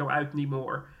 he can't go out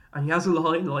anymore, and he has a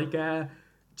line like,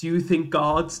 do you think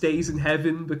God stays in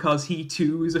heaven because he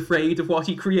too is afraid of what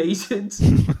he created?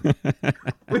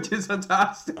 Which is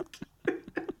fantastic.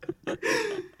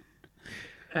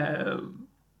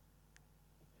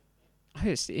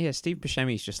 Steve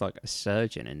Buscemi's just like a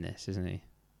surgeon in this, isn't he?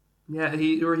 Yeah,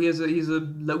 he's a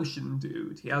lotion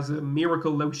dude. He has a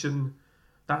miracle lotion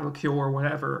that'll cure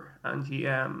whatever, and he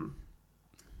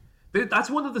that's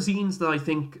one of the scenes that I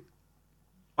think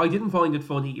I didn't find it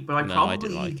funny, but I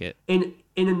didn't like it.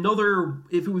 In another,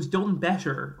 if it was done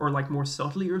better or like more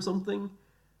subtly or something,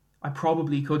 I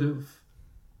probably could have,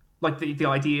 like the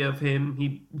idea of him,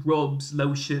 he rubs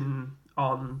lotion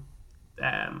on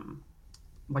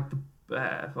like the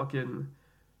fucking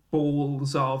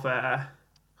bowls of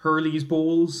Hurley's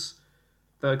bowls,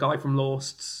 the guy from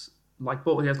Lost's. Like,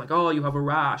 but he has like, you have a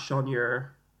rash on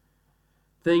your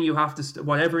thing. You have to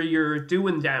whatever you're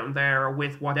doing down there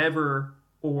with whatever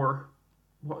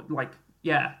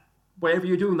whatever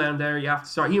you're doing down there, you have to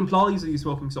start. He implies that he's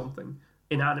smoking something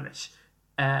inanimate,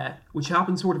 which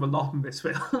happens sort of a lot in this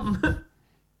film.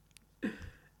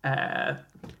 I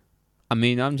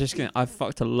mean, I've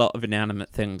fucked a lot of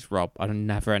inanimate things, Rob. I've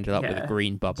never ended up with a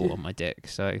green bubble on my dick,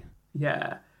 so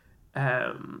yeah.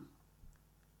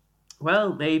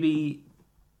 Well, maybe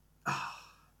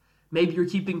you're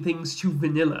keeping things too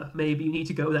vanilla. Maybe you need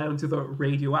to go down to the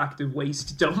radioactive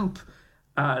waste dump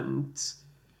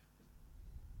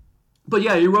but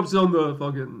yeah, he rubs it on the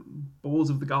fucking balls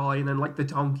of the guy and then like the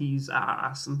donkey's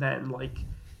ass, and then like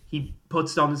he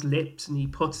puts it on his lips and he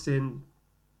puts it in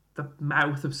the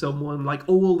mouth of someone, like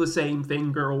all the same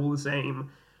finger, all the same.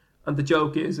 And the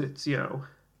joke is, it's, you're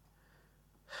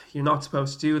not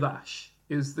supposed to do that,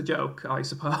 is the joke, I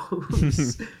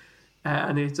suppose.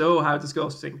 And it's, how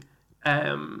disgusting.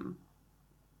 But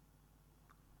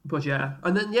yeah,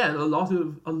 and then yeah, a lot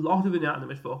of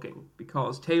inanimate fucking,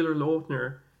 because Taylor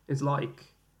Lautner is like,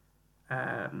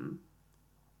 they're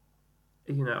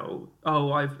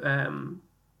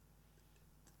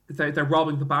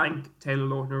robbing the bank. Taylor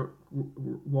Lautner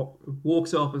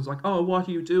walks up and is like, what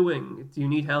are you doing? Do you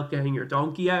need help getting your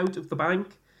donkey out of the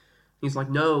bank? He's like,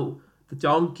 no, the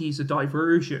donkey's a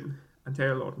diversion. And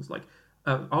Taylor Lautner's like,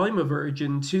 I'm a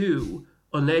virgin too,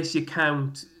 unless you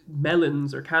count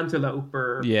melons or cantaloupe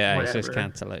or whatever. He says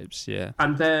cantaloupes, yeah.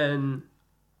 And then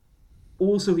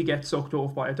also he gets sucked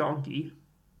off by a donkey.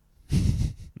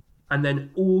 And then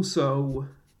also,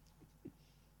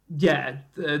 yeah,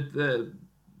 the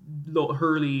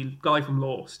Hurley guy from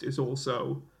Lost is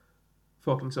also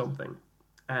fucking something.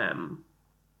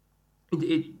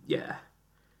 Yeah.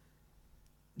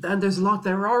 Then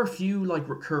there are a few like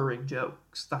recurring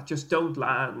jokes that just don't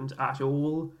land at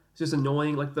all. It's just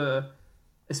annoying,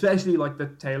 especially like the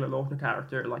Taylor Lautner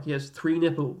character, like he has 3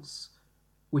 nipples,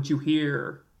 which you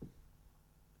hear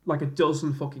like a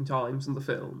dozen fucking times in the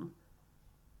film.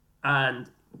 And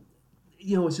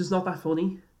it's just not that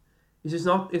funny. It's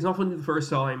not funny the first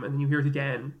time, and then you hear it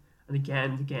again and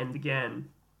again and again and again,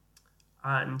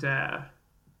 and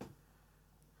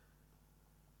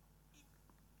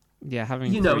yeah,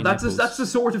 having that's the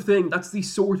sort of thing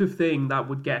that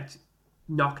would get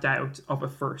knocked out of a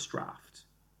first draft.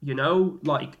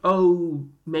 Like, oh,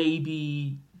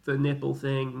 maybe the nipple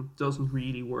thing doesn't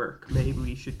really work. Maybe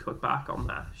we should cut back on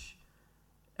that.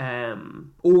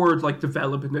 Or like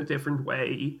develop in a different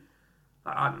way.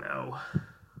 I don't know.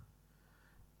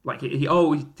 Like,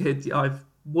 I've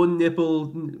one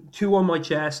nipple, two on my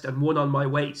chest, and one on my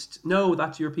waist. No,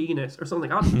 that's your penis, or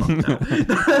something. I don't know.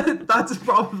 That's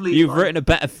probably you've written a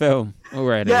better film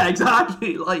already. Yeah,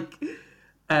 exactly. Like,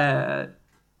 that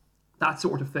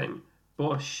sort of thing.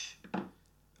 But,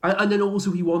 and then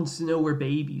also he wants to know where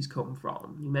babies come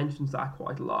from. He mentions that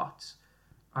quite a lot,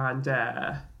 and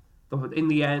in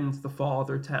the end, the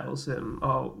father tells him,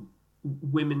 "Oh,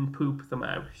 women poop them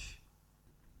out,"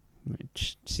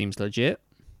 which seems legit.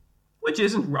 Which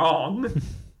isn't wrong,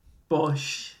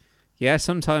 but yeah,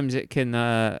 sometimes it can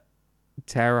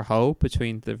tear a hole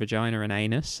between the vagina and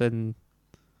anus, and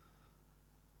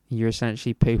you're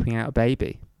essentially pooping out a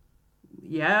baby.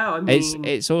 Yeah, I mean,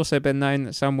 it's also been known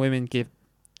that some women give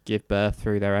birth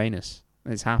through their anus.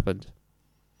 It's happened.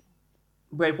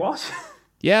 Wait, what?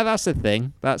 Yeah, that's the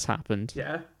thing. That's happened.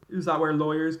 Yeah, is that where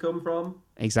lawyers come from?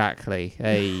 Exactly.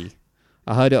 Hey,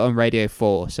 I heard it on Radio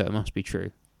 4, so it must be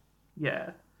true.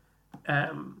 Yeah.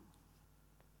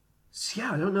 So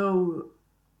yeah, I don't know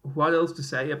what else to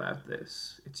say about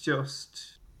this. It's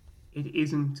just, it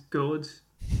isn't good.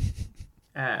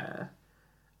 And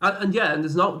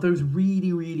there's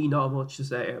really, really not much to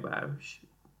say about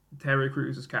Terry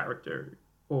Crews' character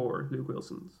or Luke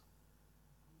Wilson's.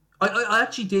 I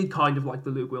actually did kind of like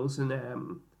the Luke Wilson,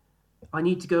 I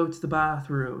need to go to the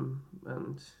bathroom,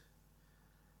 and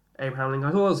Abraham Lincoln,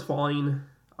 I thought it was fine.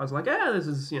 I was like, this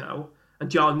is, and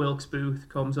John Wilkes Booth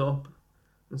comes up.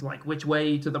 It's like, which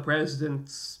way to the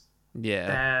president's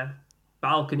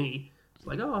balcony? It's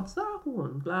like, oh, it's that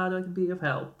one. Glad I can be of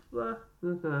help.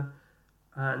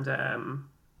 And,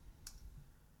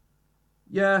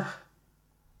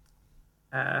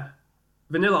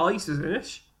 Vanilla Ice is in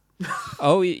it.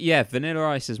 Oh, yeah, Vanilla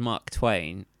Ice is Mark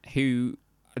Twain, who,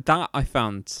 that I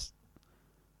found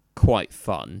quite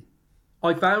fun.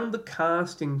 I found the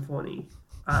casting funny,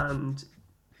 and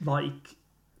like,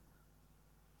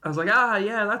 I was like,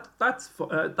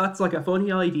 that's like a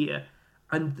funny idea,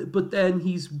 but then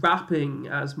he's rapping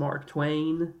as Mark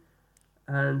Twain,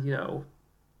 and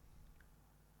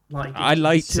like I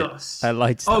liked it. I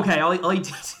liked it. Okay, I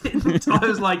didn't. I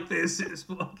was like, this is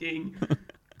fucking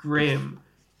grim.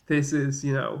 This is,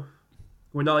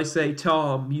 when I say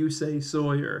Tom, you say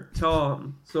Sawyer.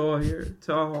 Tom, Sawyer,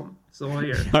 Tom,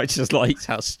 Sawyer. I just liked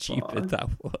how stupid that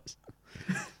was.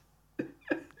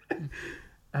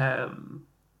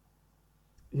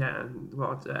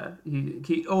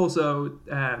 He also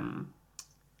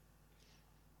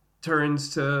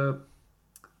turns to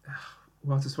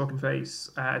what's his fucking face,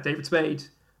 David Spade,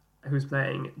 who's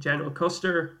playing General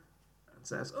Custer, and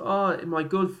says, "Oh, my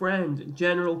good friend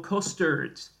General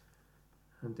Custard,"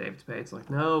 and David Spade's like,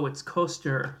 "No, it's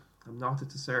Custer. I'm not a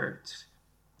dessert."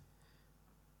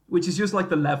 Which is just like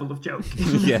the level of joke.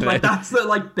 Yeah, like that's the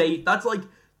like bait. That's like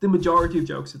the majority of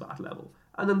jokes at that level.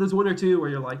 And then there's one or two where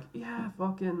you're like, yeah,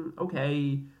 fucking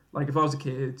okay. Like if I was a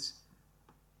kid,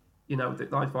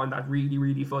 I'd find that really,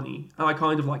 really funny, and I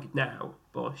kind of like it now.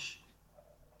 But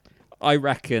I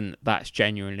reckon that's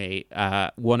genuinely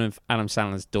one of Adam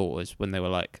Sandler's daughters when they were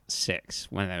like 6,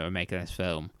 when they were making this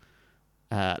film.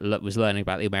 Was learning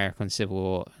about the American Civil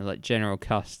War, and like General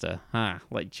Custer,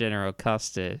 like General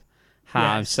Custer. Yes.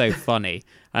 I'm so funny.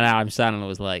 And Adam Sandler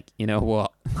was like, you know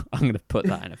what? I'm going to put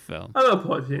that in a film. I'm going to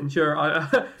put it in, sure. I'm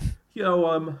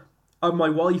my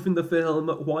wife in the film.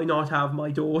 Why not have my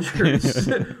daughters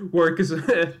work as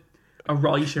a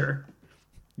writer?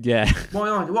 Yeah.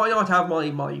 Why not have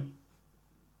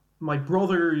my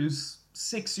brother's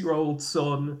 6-year-old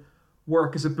son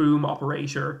work as a boom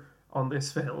operator on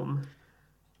this film?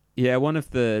 Yeah, one of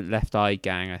the Left Eye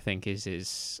gang, I think, is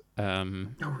his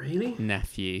really?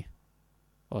 nephew.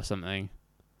 Or something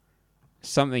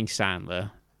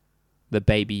Sandler, the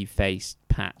baby-faced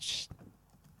patch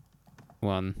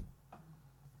one.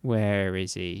 Where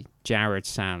is he? Jared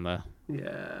Sandler.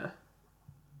 Yeah.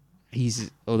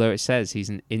 Although it says he's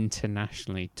an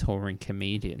internationally touring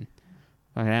comedian.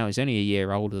 I know, he's only a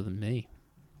year older than me.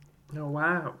 Oh,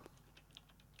 wow.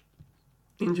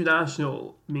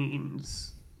 International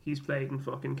means he's played in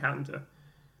fucking Canada.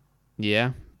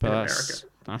 Yeah, but in America.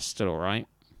 that's still alright.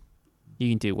 You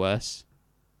can do worse.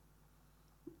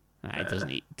 Nah, it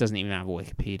doesn't even have a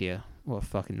Wikipedia. What a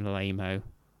fucking lame-o.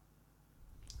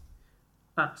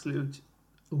 Absolute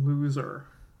loser.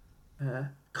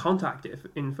 Contact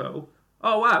info.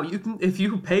 Oh wow, you can, if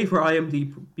you pay for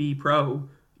IMDb Pro,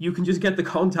 you can just get the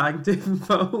contact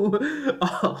info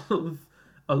of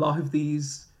a lot of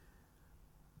these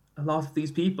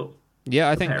people. Yeah,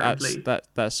 I think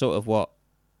that's sort of what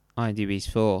IMDb's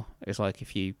for. It's like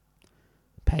if you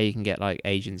pay, you can get like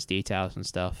agents' details and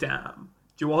stuff. Damn.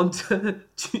 Do you want to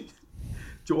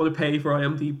pay for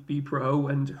IMDb Pro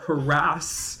and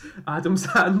harass Adam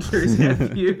Sandler's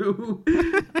nephew,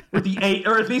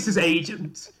 or at least his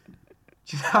agent?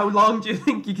 How long do you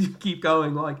think you can keep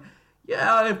going? Like,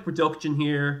 yeah, I have production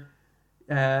here,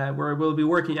 where we'll be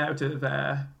working out of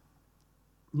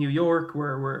New York,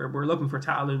 where we're looking for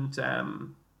talent.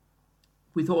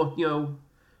 We thought,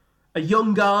 a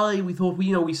young guy. We thought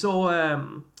we saw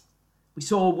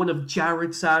one of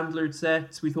Jared Sandler's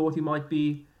sets. We thought he might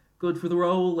be good for the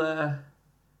role, and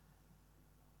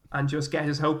just get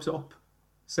his hopes up.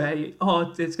 Say,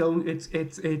 oh, it's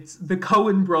the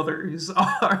Coen brothers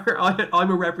are.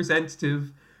 I'm a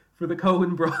representative for the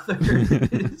Coen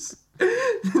brothers.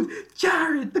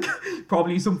 Jared,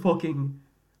 probably some fucking.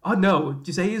 Oh no! Do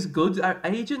you say he's a good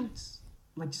agent?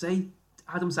 Like, do you say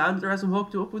Adam Sandler has him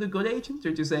hooked up with a good agent,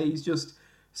 or do you say he's just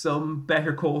some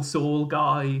Better Call Saul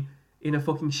guy in a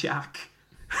fucking shack?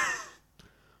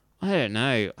 I don't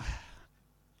know.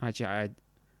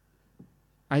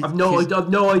 I've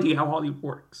no idea how Hollywood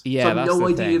works. Yeah, so that's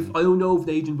the thing. I don't know if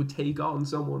the agent would take on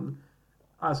someone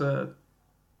as a,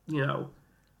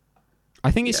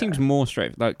 I think it seems more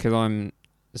straight, like, because I'm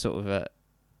sort of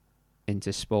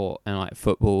into sport and like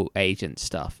football agent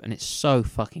stuff, and it's so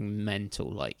fucking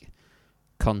mental, like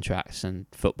contracts and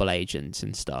football agents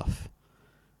and stuff.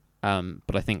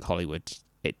 But I think Hollywood,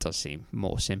 it does seem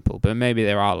more simple, but maybe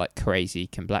there are like crazy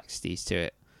complexities to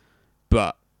it.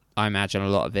 But I imagine a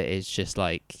lot of it is just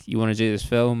like, you want to do this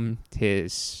film,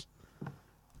 here's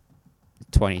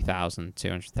 20,000,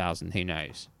 200,000, who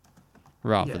knows,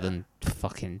 rather than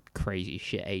fucking crazy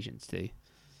shit agents do.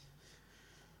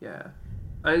 Yeah.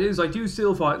 And it is, I do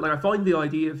still find, like, I find the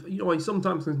idea of, I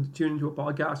sometimes tune into a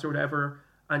podcast or whatever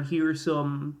and hear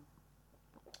some,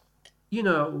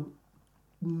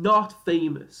 not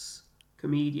famous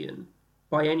comedian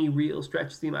by any real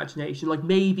stretch of the imagination. Like,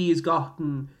 maybe has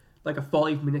gotten like a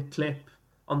 5-minute clip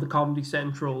on the Comedy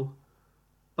Central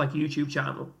like YouTube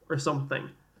channel or something,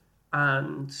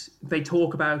 and they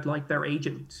talk about like their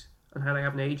agent and how they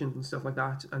have an agent and stuff like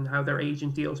that, and how their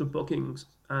agent deals with bookings.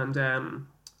 And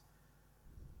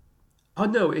I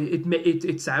don't know,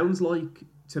 it sounds like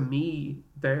to me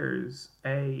there's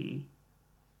a,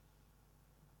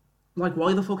 like,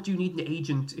 why the fuck do you need an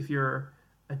agent if you're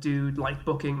a dude like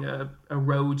booking a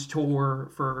road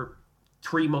tour for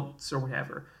 3 months or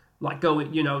whatever? Like,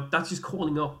 going, that's just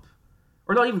calling up.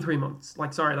 Or not even 3 months.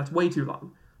 Like, sorry, that's way too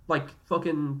long. Like,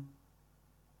 fucking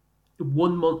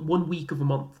 1 week of a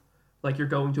month. Like, you're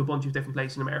going to a bunch of different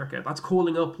places in America. That's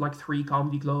calling up, like, 3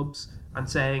 comedy clubs and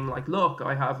saying, like, look,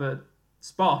 I have a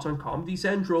spot on Comedy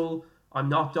Central. I'm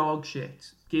not dog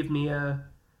shit. Give me a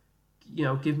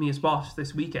spot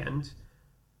this weekend.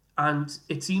 And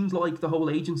it seems like the whole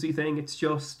agency thing, it's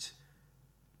just,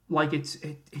 like,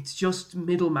 it's just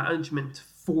middle management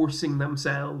forcing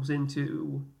themselves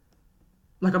into,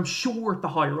 like, I'm sure at the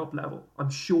higher up level, I'm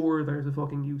sure there's a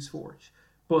fucking use for it.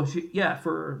 But yeah,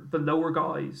 for the lower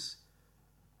guys,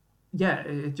 yeah,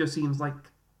 it just seems like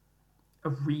a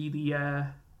really,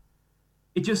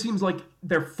 it just seems like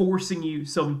they're forcing you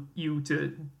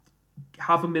to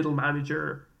have a middle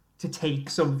manager to take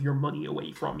some of your money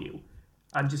away from you,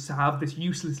 and just to have this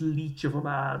useless leech of a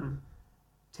man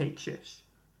take shit.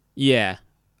 Yeah,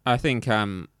 I think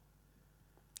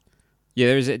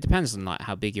it depends on like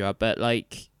how big you are, but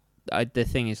like the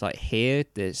thing is, like, here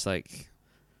there's like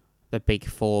the big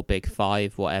 4, big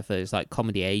 5, whatever. It's like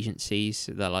comedy agencies.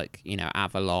 They're like,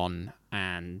 Avalon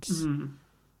and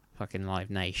fucking Live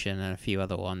Nation and a few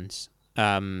other ones.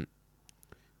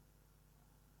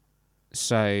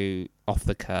 So Off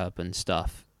the Curb and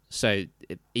stuff. So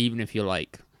even if you're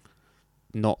like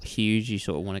not huge, you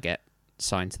sort of want to get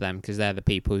signed to them because they're the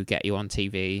people who get you on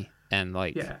TV, and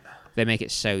like they make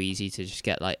it so easy to just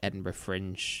get like Edinburgh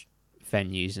Fringe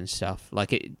venues and stuff.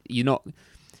 Like you're not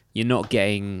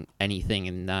getting anything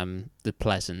in the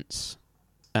Pleasance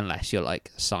unless you're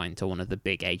like signed to one of the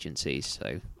big agencies.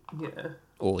 So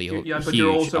or you're but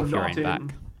you're also not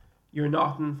in. You're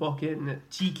not in fucking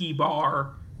tiki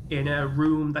bar in a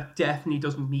room that definitely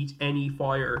doesn't meet any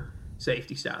fire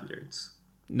safety standards.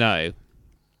 No.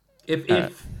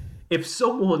 If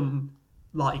someone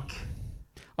like,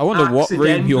 I wonder what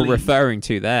room you're accidentally- referring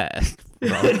to there.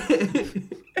 Rob.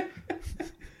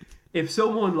 If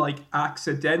someone like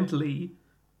accidentally,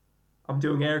 I'm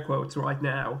doing air quotes right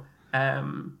now,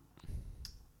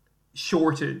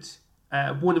 shorted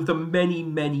one of the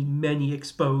many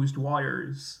exposed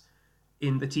wires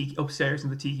in the upstairs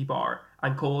in the tiki bar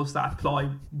and caused that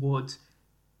plywood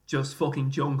just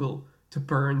fucking jungle to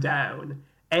burn down,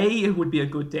 it would be a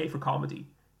good day for comedy.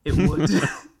 It would.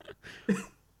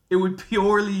 It would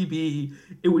purely be.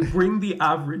 It would bring the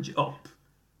average up,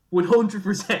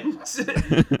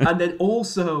 100%. And then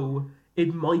also,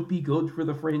 it might be good for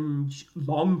the Fringe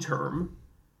long term,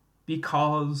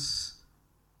 because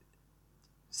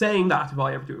saying that, if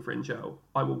I ever do a Fringe show,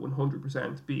 I will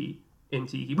 100% be in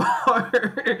Tiki Bar.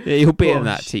 Yeah, you'll be in But-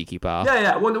 that tiki bar.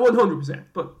 Yeah, 100%.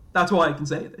 But that's why I can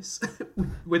say this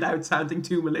without sounding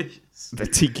too malicious. The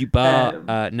tiki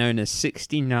bar, known as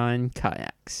 69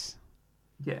 Kayaks.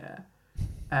 Yeah.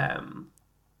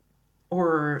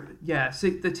 Or yeah,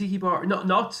 the tiki bar.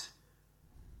 Not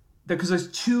because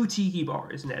there's 2 tiki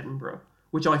bars in Edinburgh,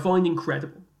 which I find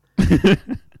incredible.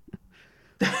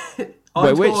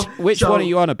 Wait, which one are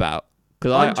you on about?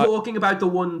 Because I'm talking about the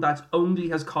one that only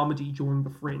has comedy during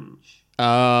the Fringe.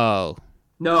 Oh.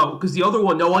 No, because the other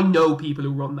one, I know people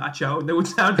who run that show, and they would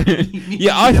sound really mean.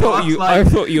 Yeah, I thought you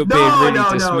were being really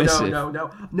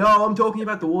dismissive. No, I'm talking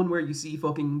about the one where you see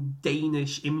fucking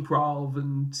Danish improv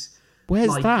and Where's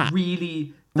like that?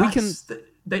 really.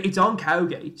 It's on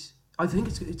Cowgate. I think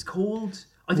it's called.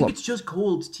 I think it's just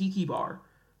called Tiki Bar.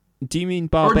 Do you mean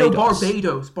Or Barbados?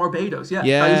 no, Barbados. Yeah,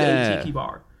 Yeah. that is a Tiki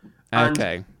Bar. And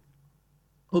Okay.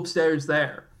 upstairs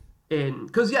there,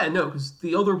 because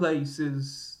the other place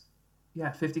is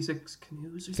 56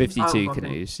 canoes. Or 52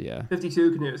 canoes, yeah.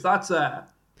 52 canoes. That's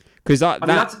Because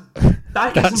that's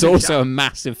that's also a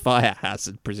massive fire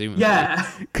hazard, presumably. Yeah.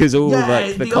 Because all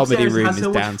like the comedy upstairs room has is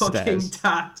so much downstairs. fucking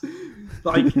tat.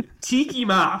 Like tiki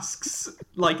masks,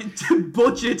 like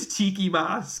budget tiki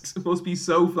masks must be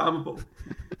so flammable.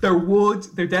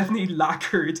 They're definitely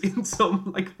lacquered in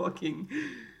some like fucking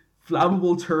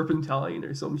flammable turpentine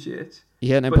or some shit.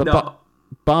 Yeah, no, But but no.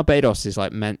 Barbados is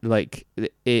like meant like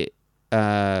it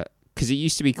because it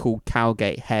used to be called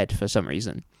Cowgate Head for some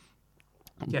reason.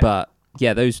 Yeah. But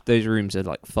yeah, those rooms are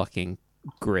like fucking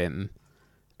grim,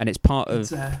 and it's part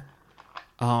of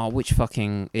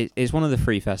it's one of the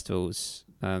free festivals.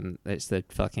 It's the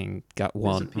fucking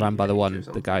one run by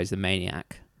the guy's the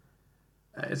maniac.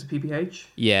 It's a PPH.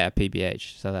 Yeah,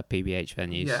 PBH. So that PBH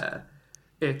venues. Yeah,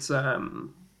 it's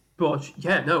but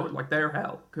yeah, no, like they're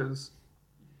hell because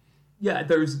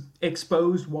there's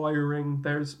exposed wiring.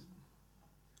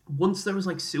 Once there was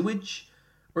like sewage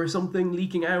or something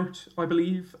leaking out, I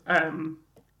believe.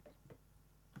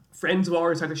 Friends of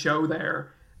ours had a show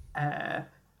there,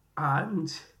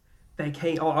 and they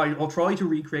came. I'll try to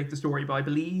recreate the story, but I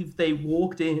believe they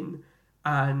walked in,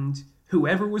 and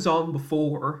whoever was on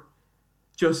before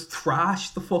just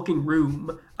thrashed the fucking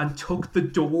room and took the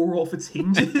door off its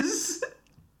hinges.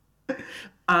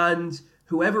 And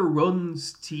whoever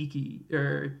runs Tiki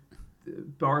or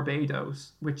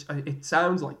Barbados, which it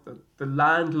sounds like the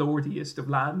landlordiest of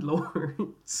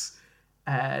landlords,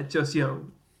 just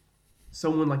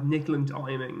someone like nickel and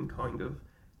diming kind of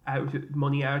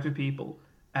money out of people,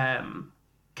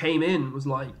 came in, was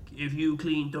like, if you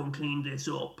don't clean this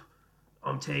up,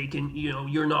 I'm taking,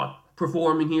 you're not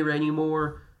performing here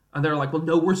anymore. And they're like, well,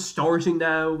 no, we're starting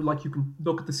now, like you can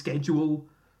look at the schedule,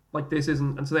 like this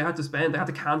isn't. And so they had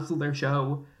to cancel their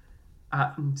show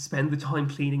and spend the time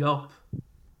cleaning up.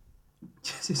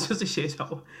 It's just a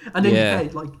shithole. And then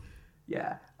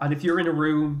and if you're in a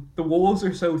room, the walls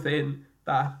are so thin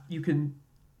that you can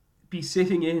be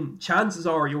sitting in, chances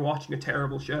are you're watching a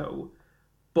terrible show,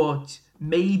 but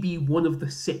maybe one of the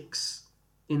 6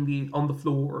 on the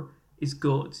floor is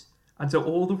good. And so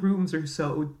all the walls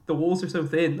are so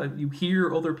thin that you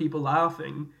hear other people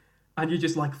laughing, and you're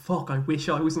just like, fuck, I wish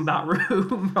I was in that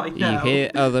room right now. You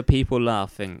hear other people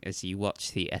laughing as you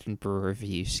watch the Edinburgh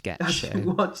Review sketch show. As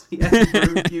you watch the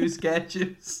Edinburgh Review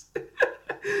sketches.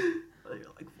 You're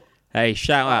like, Hey,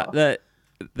 shout out.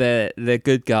 They're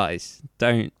good guys.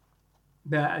 Don't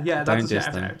that's diss a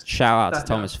shout them. out. Shout out to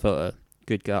Thomas Footer.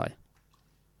 Good guy.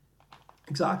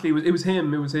 Exactly. It was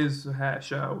him. It was his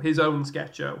show, his own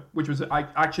sketch show, which was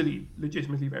actually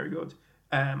legitimately very good.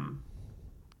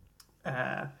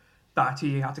 That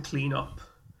he had to clean up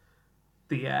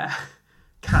the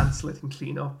cancel it and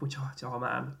clean up, which oh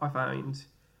man, I found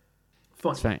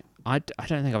fun. It's funny. I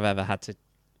don't think I've ever had to.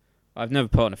 I've never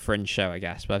put on a Fringe show, I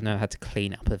guess, but I've never had to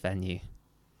clean up a venue.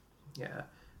 Yeah,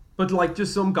 but like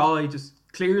just some guy just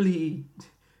clearly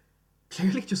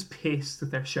clearly just pissed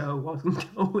that their show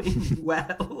wasn't going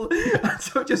well, and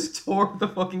so just tore the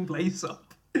fucking place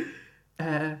up.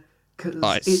 Because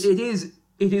Nice. it is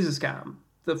a scam.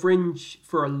 The Fringe,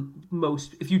 for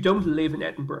most, if you don't live in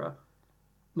Edinburgh,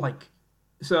 like,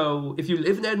 so if you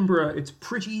live in Edinburgh, it's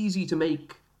pretty easy to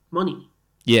make money.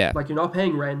 Yeah. Like, you're not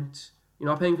paying rent, you're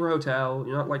not paying for a hotel,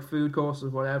 you're not like food costs or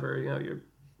whatever. You know, you're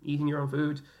eating your own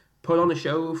food. Put on a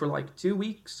show for like 2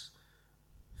 weeks,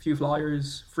 a few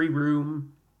flyers, free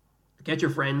room, get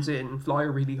your friends in, fly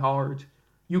really hard.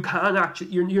 You can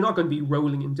actually, you're not going to be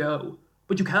rolling in dough,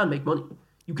 but you can make money.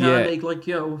 You can make like,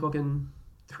 you know, fucking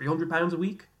 £300 a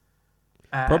week.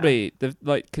 Probably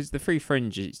because the Free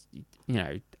Fringe is, you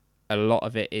know, a lot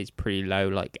of it is pretty low,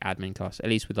 like admin costs. At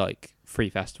least with like Free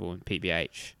Festival and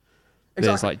PBH,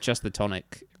 there's like just the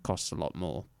tonic costs a lot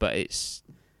more. But it's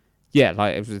like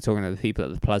I was talking to the people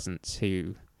at the Pleasance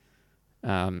who,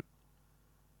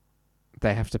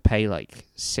 they have to pay like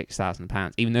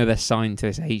 £6,000, even though they're signed to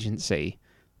this agency.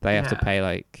 They have to pay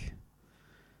like,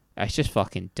 it's just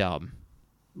fucking dumb.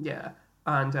 Yeah,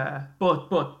 and but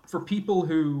for people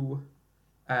who,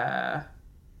 for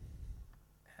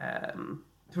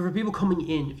people coming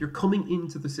in, if you're coming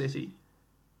into the city,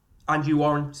 and you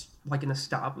aren't like an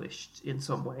established in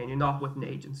some way, and you're not with an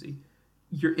agency,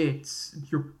 you're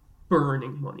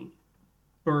burning money.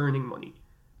 I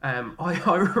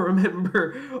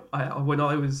remember when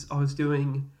I was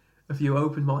doing a few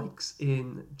open mics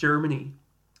in Germany,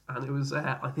 and it was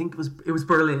I think it was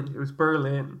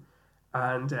Berlin.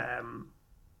 And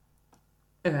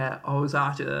I was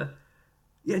at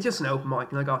just an open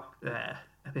mic, and I got a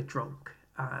bit drunk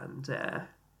and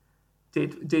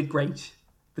did great.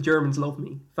 The Germans love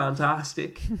me,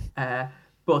 fantastic.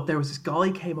 But there was this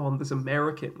guy came on, this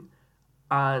American,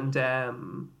 and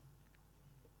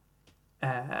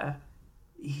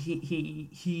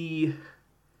he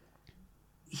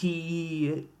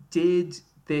did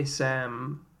this.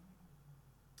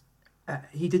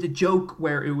 He did a joke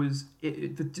where it was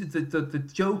the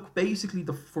joke basically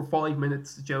for 5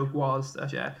 minutes. The joke was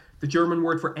that the German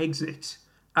word for exit,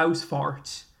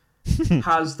 Ausfahrt,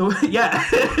 has the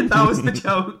that was the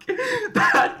joke,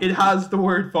 that it has the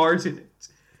word fart in it,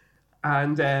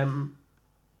 and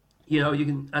you know, you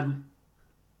can, and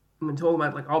I'm talking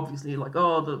about like obviously like,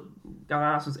 oh, the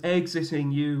ass was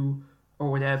exiting you or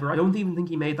whatever. I don't even think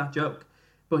he made that joke,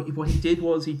 but what he did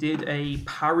was he did a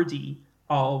parody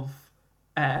of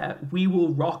We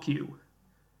Will Rock You.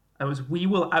 It was We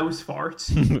Will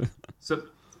Ausfahrt. So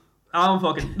I'm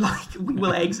fucking like, we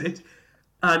will exit.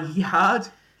 And he had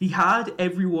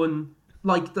everyone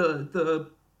like the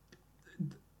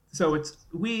so it's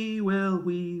we will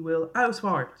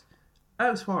Ausfahrt.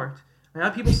 And I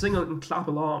had people sing it and clap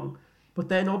along. But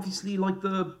then obviously like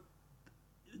the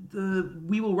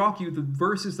We Will Rock You, the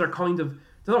verses, they're kind of,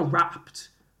 they're not rapped,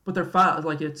 but they're fast,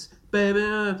 like it's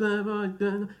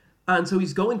and so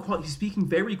he's speaking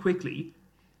very quickly,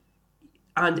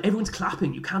 and everyone's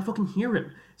clapping. You can't fucking hear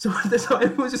him. So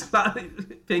it was just that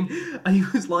thing, and he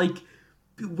was like,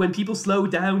 when people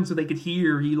slowed down so they could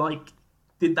hear, he like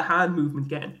did the hand movement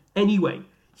again. Anyway,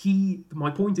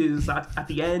 my point is that at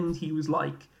the end he was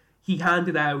like, he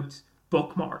handed out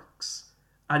bookmarks,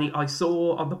 and I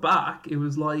saw on the back it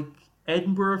was like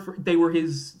Edinburgh. They were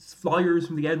his flyers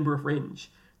from the Edinburgh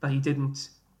Fringe that he didn't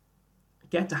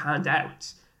get to hand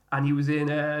out, and he was in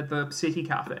the City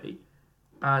Cafe,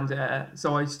 and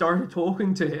so I started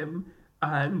talking to him,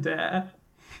 and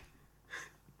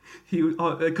he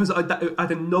because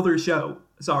at another show.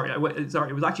 Sorry, it was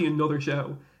actually another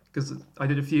show because I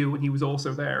did a few and he was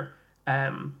also there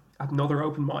at another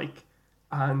open mic,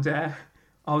 and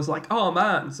I was like, oh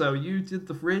man, so you did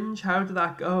the Fringe? How did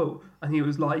that go? And he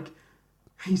was like,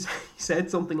 he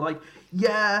said something like,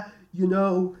 yeah, you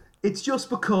know, it's just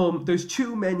become, there's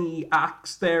too many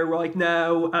acts there right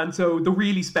now, and so the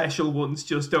really special ones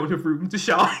just don't have room to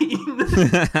shine.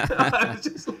 I was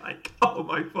just like, oh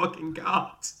my fucking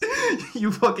god,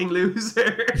 you fucking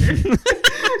loser.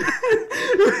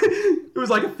 It was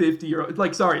like a 50-year-old,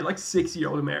 like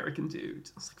 60-year-old American dude.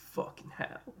 I was like, fucking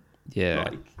hell. Yeah.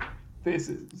 Like, this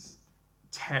is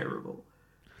terrible.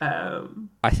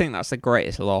 I think that's the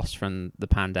greatest loss from the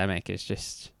pandemic, is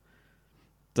just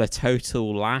the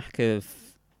total lack of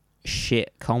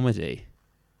shit comedy.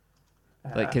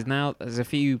 Like, because now there's a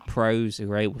few pros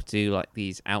who are able to do like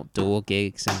these outdoor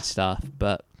gigs and stuff,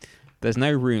 but there's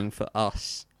no room for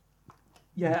us.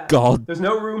 Yeah. God. There's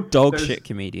no room. Dog shit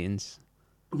comedians.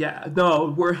 Yeah.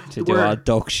 No, we're do our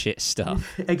dog shit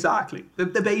stuff. Exactly.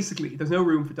 Basically, there's no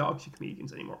room for dog shit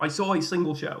comedians anymore. I saw a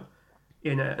single show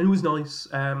and it was nice.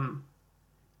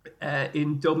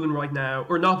 in Dublin right now,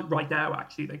 or not right now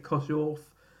actually, they cut it off,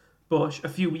 but a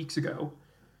few weeks ago,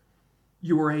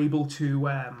 you were able to,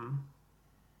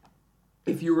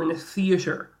 if you were in a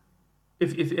theatre,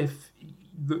 if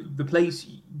the place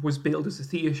was billed as a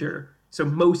theatre, so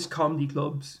most comedy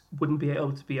clubs wouldn't be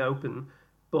able to be open,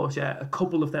 but a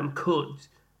couple of them could,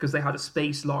 because they had a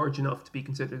space large enough to be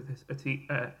considered a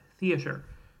theatre.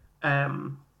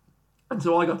 And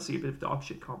so I got to see a bit of dog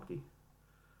shit comedy.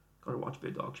 Got to watch a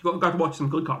bit of dog shit. Got to watch some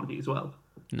good comedy as well.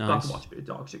 Nice. Got to watch a bit of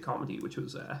dog shit comedy, which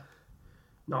was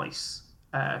nice.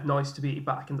 Nice to be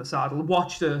back in the saddle.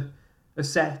 Watched a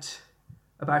set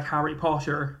about Harry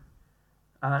Potter,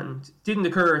 and didn't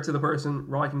occur to the person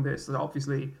writing this that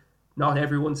obviously not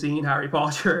everyone's seen Harry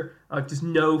Potter. I've just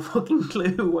no fucking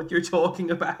clue what you're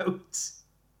talking about.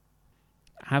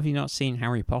 Have you not seen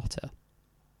Harry Potter?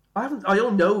 I haven't. I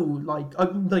don't know.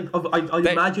 I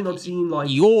imagine I've seen like.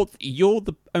 You're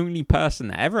the only person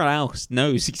that everyone else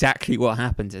knows exactly what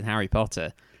happens in Harry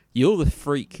Potter. You're the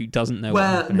freak who doesn't know. What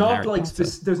happened in Harry Potter.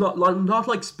 There's not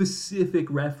like specific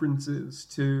references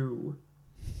to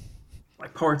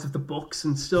like parts of the books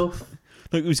and stuff.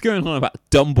 Like, it was going on about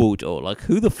Dumbledore. Like,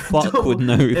 who the fuck would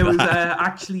know that? It was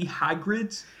actually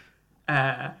Hagrid.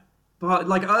 But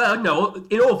like, no.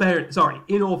 In all fairness,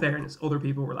 other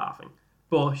people were laughing.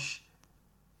 But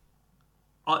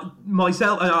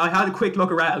myself, I had a quick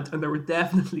look around, and there were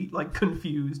definitely like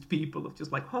confused people of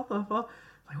just like, what the fuck?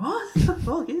 Like, what the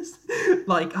fuck is?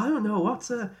 Like, I don't know.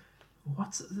 What's a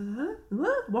Dumbledore?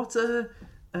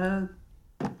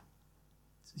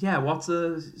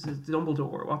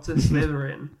 What's a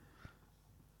Slytherin?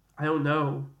 I don't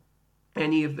know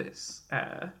any of this.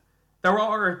 There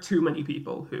are too many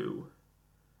people who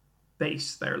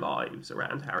base their lives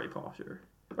around Harry Potter.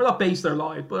 Or not base their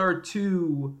lives, but are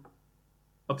too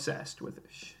obsessed with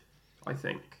it, I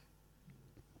think.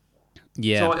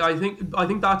 Yeah. So I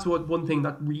think that's one thing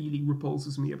that really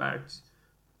repulses me about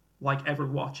like ever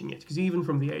watching it. Because even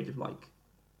from the age of like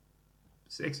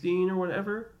 16 or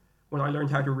whatever, when I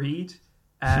learned how to read,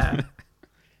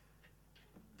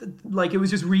 like it was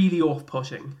just really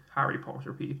off-putting Harry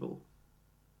Potter people.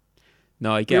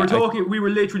 No, I get. We were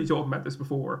literally talking about this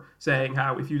before, saying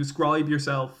how if you describe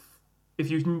yourself in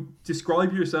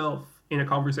a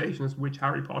conversation as which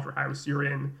Harry Potter house you're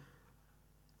in,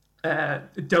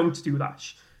 don't do that.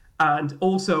 And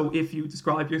also, if you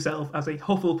describe yourself as a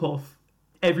Hufflepuff,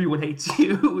 everyone hates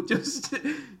you. Just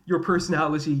your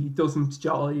personality doesn't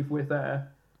jive with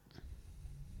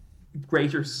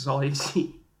greater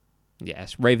society.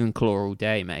 Yes, Ravenclaw all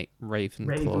day, mate.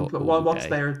 Ravenclaw. What's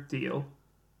their deal?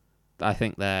 I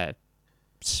think they're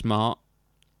smart.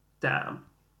 Damn.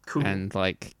 Cool. And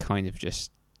like kind of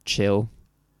just chill.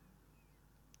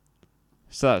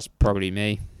 So that's probably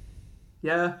me.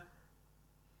 Yeah.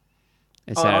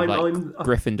 Instead of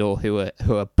Gryffindor who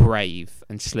are brave,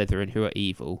 and Slytherin who are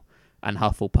evil, and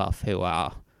Hufflepuff who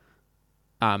are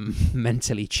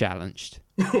mentally challenged.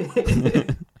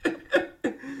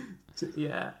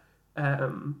 Yeah.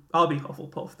 I'll be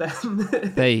Hufflepuff then.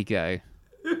 There you go.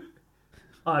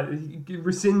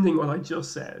 Rescinding what I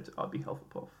just said, I'll be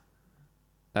Hufflepuff.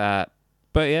 But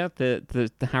yeah,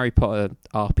 the Harry Potter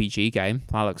RPG game,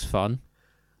 that looks fun.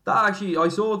 That actually, I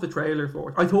saw the trailer for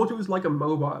it. I thought it was like a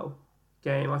mobile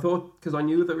game. I thought, because I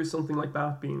knew there was something like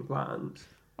that being planned.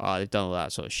 Oh, they've done all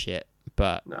that sort of shit.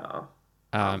 But no,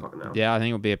 yeah, I think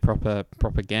it'll be a proper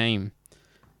game.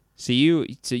 So you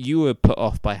were put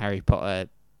off by Harry Potter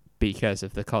because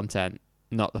of the content,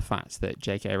 not the fact that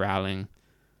J.K. Rowling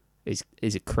is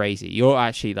crazy. You're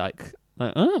actually like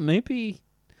oh, maybe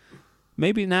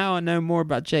now I know more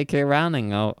about J.K.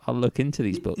 Rowling. I'll look into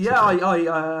these books. Yeah,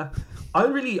 I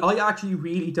actually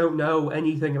really don't know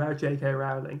anything about J.K.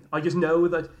 Rowling. I just know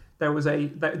that there was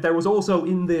also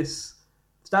in this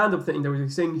stand-up thing, there was a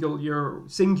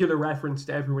singular reference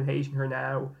to everyone hating her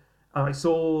now, and I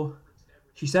saw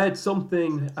she said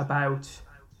something about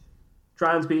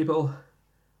trans people.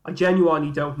 I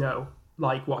genuinely don't know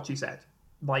like what she said.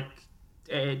 Like,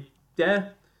 I don't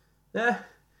know.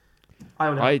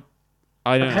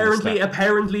 I don't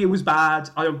apparently it was bad.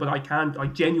 I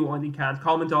genuinely can't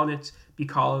comment on it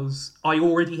because I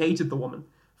already hated the woman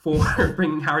for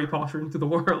bringing Harry Potter into the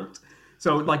world.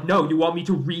 So, like, no, you want me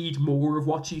to read more of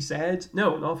what she said?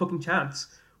 No, not a fucking chance.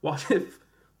 What if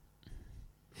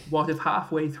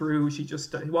halfway through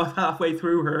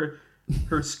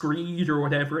her screed or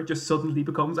whatever, it just suddenly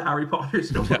becomes a Harry Potter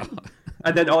story,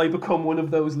 and then I become one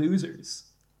of those losers.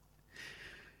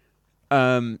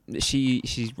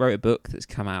 She wrote a book that's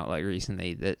come out like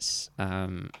recently that's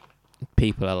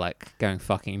people are like going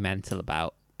fucking mental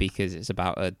about, because it's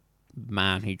about a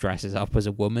man who dresses up as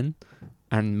a woman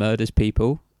and murders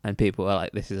people, and people are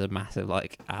like, this is a massive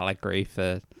like allegory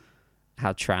for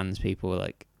how trans people are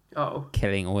like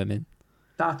killing women.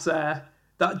 That's I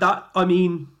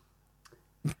mean,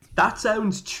 that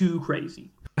sounds too crazy.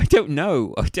 I don't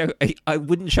know. I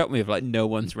wouldn't shock me if like no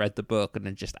one's read the book and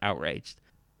they're just outraged.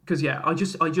 Because I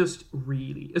just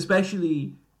really,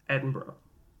 especially Edinburgh,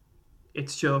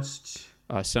 it's just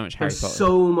so much Harry Potter. There's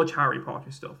so much Harry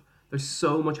Potter stuff. There's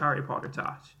so much Harry Potter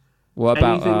touch. What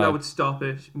about anything that would stop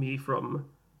me from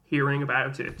hearing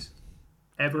about it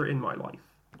ever in my life?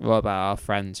 What about our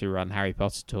friends who run Harry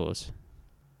Potter tours?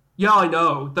 Yeah, I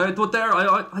know.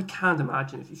 I can't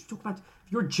imagine if you talk about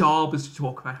if your job is to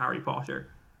talk about Harry Potter.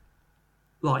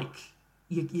 Like,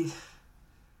 the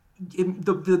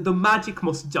magic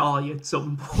must die at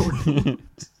some point.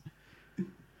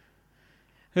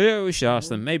 We should ask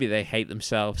them. Maybe they hate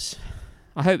themselves.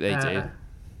 I hope they do. Okay.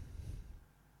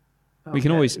 We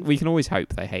can always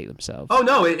hope they hate themselves. Oh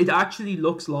no! It actually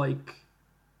looks like.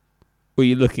 Were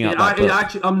you looking up that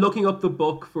book? I'm looking up the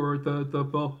book for the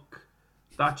book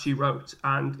that she wrote,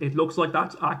 and it looks like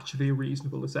that's actually a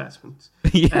reasonable assessment.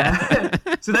 Yeah.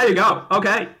 So there you go.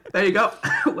 Okay, there you go.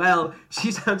 Well,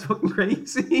 she sounds fucking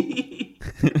crazy.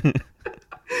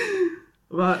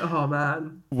 But, oh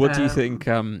man. What do you think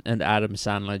an Adam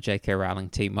Sandler, J.K. Rowling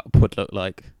team up would look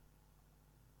like?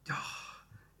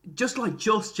 Just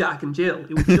Jack and Jill.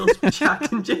 It would just be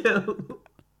Jack and Jill.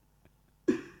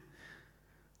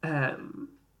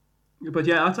 But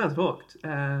yeah, that sounds fucked.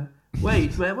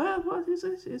 Wait, what is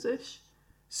it? Is it?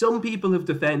 Some people have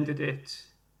defended it.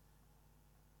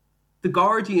 The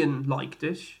Guardian liked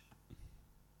it.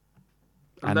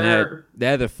 And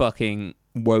they're the fucking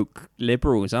woke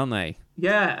liberals, aren't they?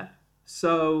 Yeah.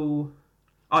 So,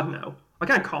 I don't know. I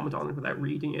can't comment on it without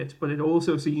reading it, but it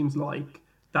also seems like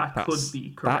that could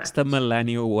be correct. That's the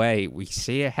millennial way. We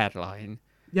see a headline.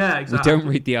 Yeah, exactly. We don't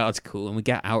read the article and we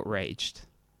get outraged.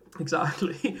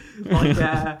 Exactly.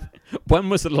 Like, when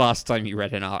was the last time you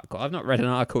read an article? I've not read an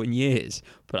article in years,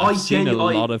 but I've seen a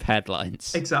lot of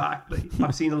headlines. Exactly.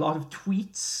 I've seen a lot of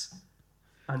tweets,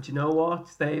 and you know what?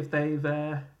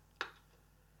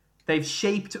 They've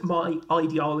shaped my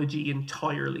ideology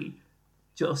entirely.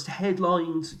 Just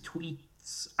headlines,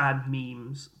 tweets, and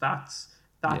memes. That's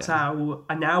how.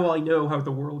 And now I know how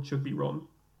the world should be run.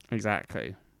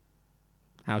 Exactly.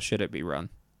 How should it be run?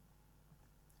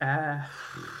 No.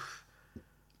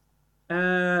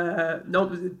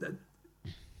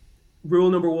 Rule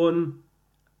number 1: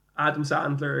 Adam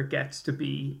Sandler gets to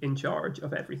be in charge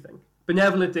of everything.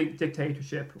 Benevolent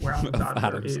dictatorship where Adam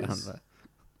Sandler is. Sandler.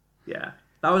 Yeah,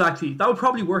 that would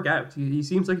probably work out. He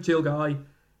seems like a chill guy.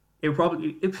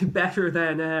 It'd be better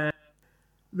than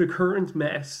the current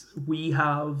mess we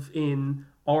have in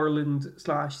Ireland /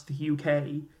 the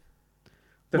UK.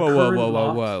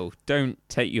 Whoa. Don't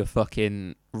take your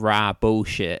fucking raw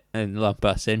bullshit and lump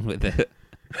us in with it.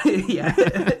 Yeah.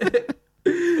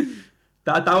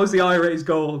 That was the IRA's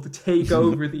goal, to take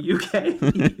over the UK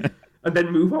and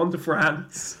then move on to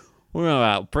France.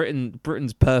 Well,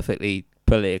 Britain's perfectly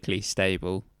politically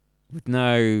stable.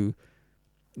 The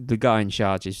guy in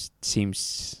charge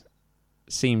seems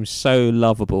so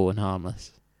lovable and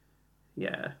harmless.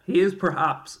 Yeah, he is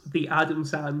perhaps the Adam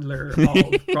Sandler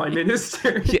of Prime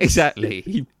Minister. Yeah, exactly,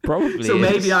 he probably so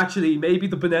is. Maybe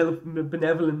the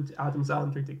benevolent Adam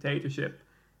Sandler dictatorship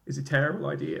is a terrible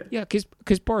idea. Yeah,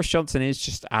 because Boris Johnson is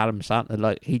just Adam Sandler.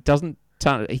 Like, he doesn't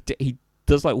turn. He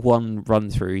does like one run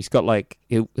through. He's got like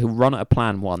he'll run at a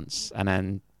plan once and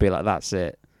then be like, that's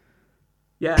it.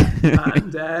 Yeah,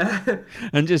 and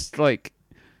and just like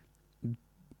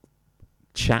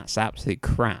chats absolute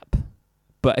crap.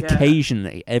 But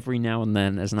occasionally, every now and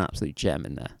then, there's an absolute gem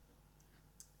in there.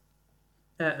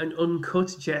 An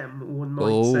uncut gem, one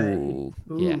might say. Ooh,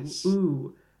 yes.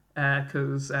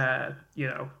 Because,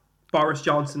 Boris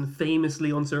Johnson, famously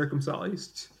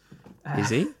uncircumcised. Is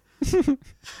he?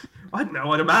 I don't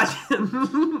know, I'd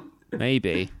imagine.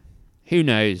 Maybe. Who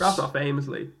knows? Perhaps not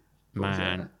famously.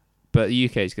 Man. But the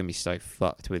UK is going to be so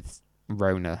fucked with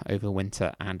Rona over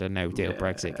winter and a no-deal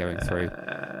Brexit going through.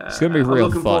 It's going to be real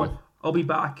fun. I'll be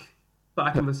back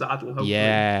in the saddle, hopefully.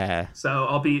 Yeah. So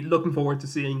I'll be looking forward to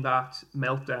seeing that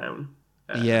meltdown.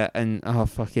 Yeah, and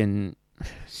fucking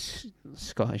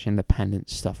Scottish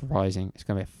independence stuff rising. It's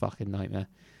going to be a fucking nightmare.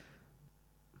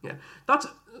 Yeah. That's...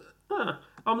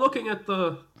 I'm looking at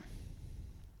the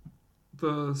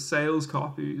sales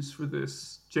copies for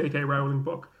this J.K. Rowling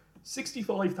book.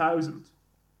 65,000.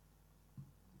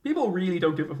 People really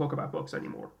don't give a fuck about books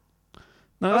anymore.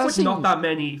 No, that's not that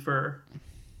many for...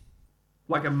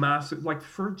 like a massive, like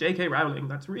for J.K. Rowling,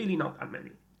 that's really not that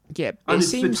many. Yeah, and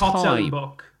it's the top selling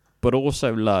book but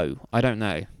also low. I don't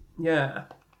know. Yeah.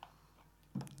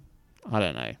 I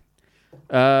don't know.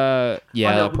 Yeah,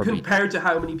 I know, probably... compared to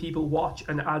how many people watch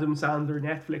an Adam Sandler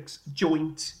Netflix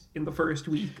joint in the first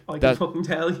week, I can fucking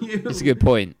tell you. It's a good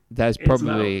point. There's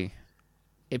probably...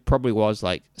 It probably was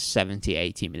like 70,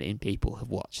 80 million people have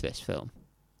watched this film.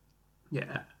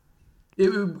 Yeah.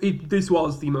 This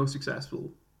was the most successful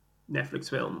Netflix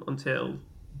film until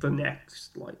the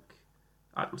next, like,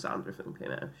 Adam Sandler film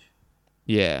came out.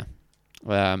 Yeah.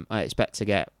 I expect to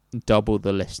get double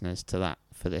the listeners to that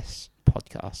for this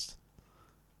podcast.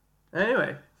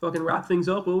 Anyway, fucking wrap things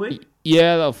up, will we?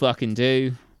 Yeah, that'll fucking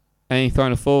do. Any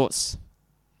final thoughts?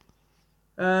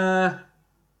 No.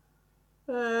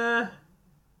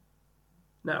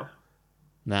 No,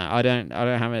 I don't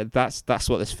have it. That's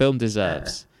what this film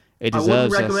deserves. It I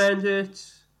deserves. wouldn't recommend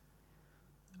it.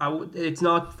 It's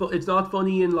not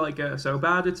funny in like a so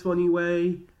bad it's funny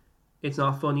way. It's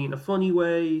not funny in a funny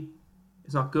way.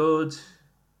 It's not good.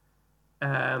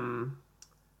 Yeah.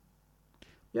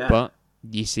 But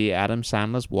you see Adam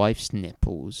Sandler's wife's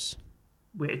nipples.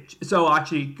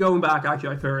 Actually going back, I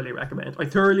thoroughly recommend. I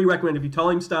thoroughly recommend if you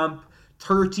timestamp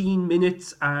 13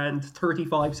 minutes and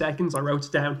 35 seconds. I wrote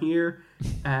it down here.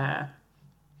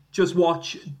 Just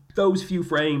watch those few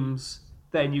frames,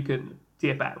 then you can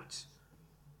dip out.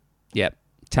 Yep.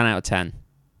 10 out of 10.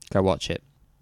 Go watch it.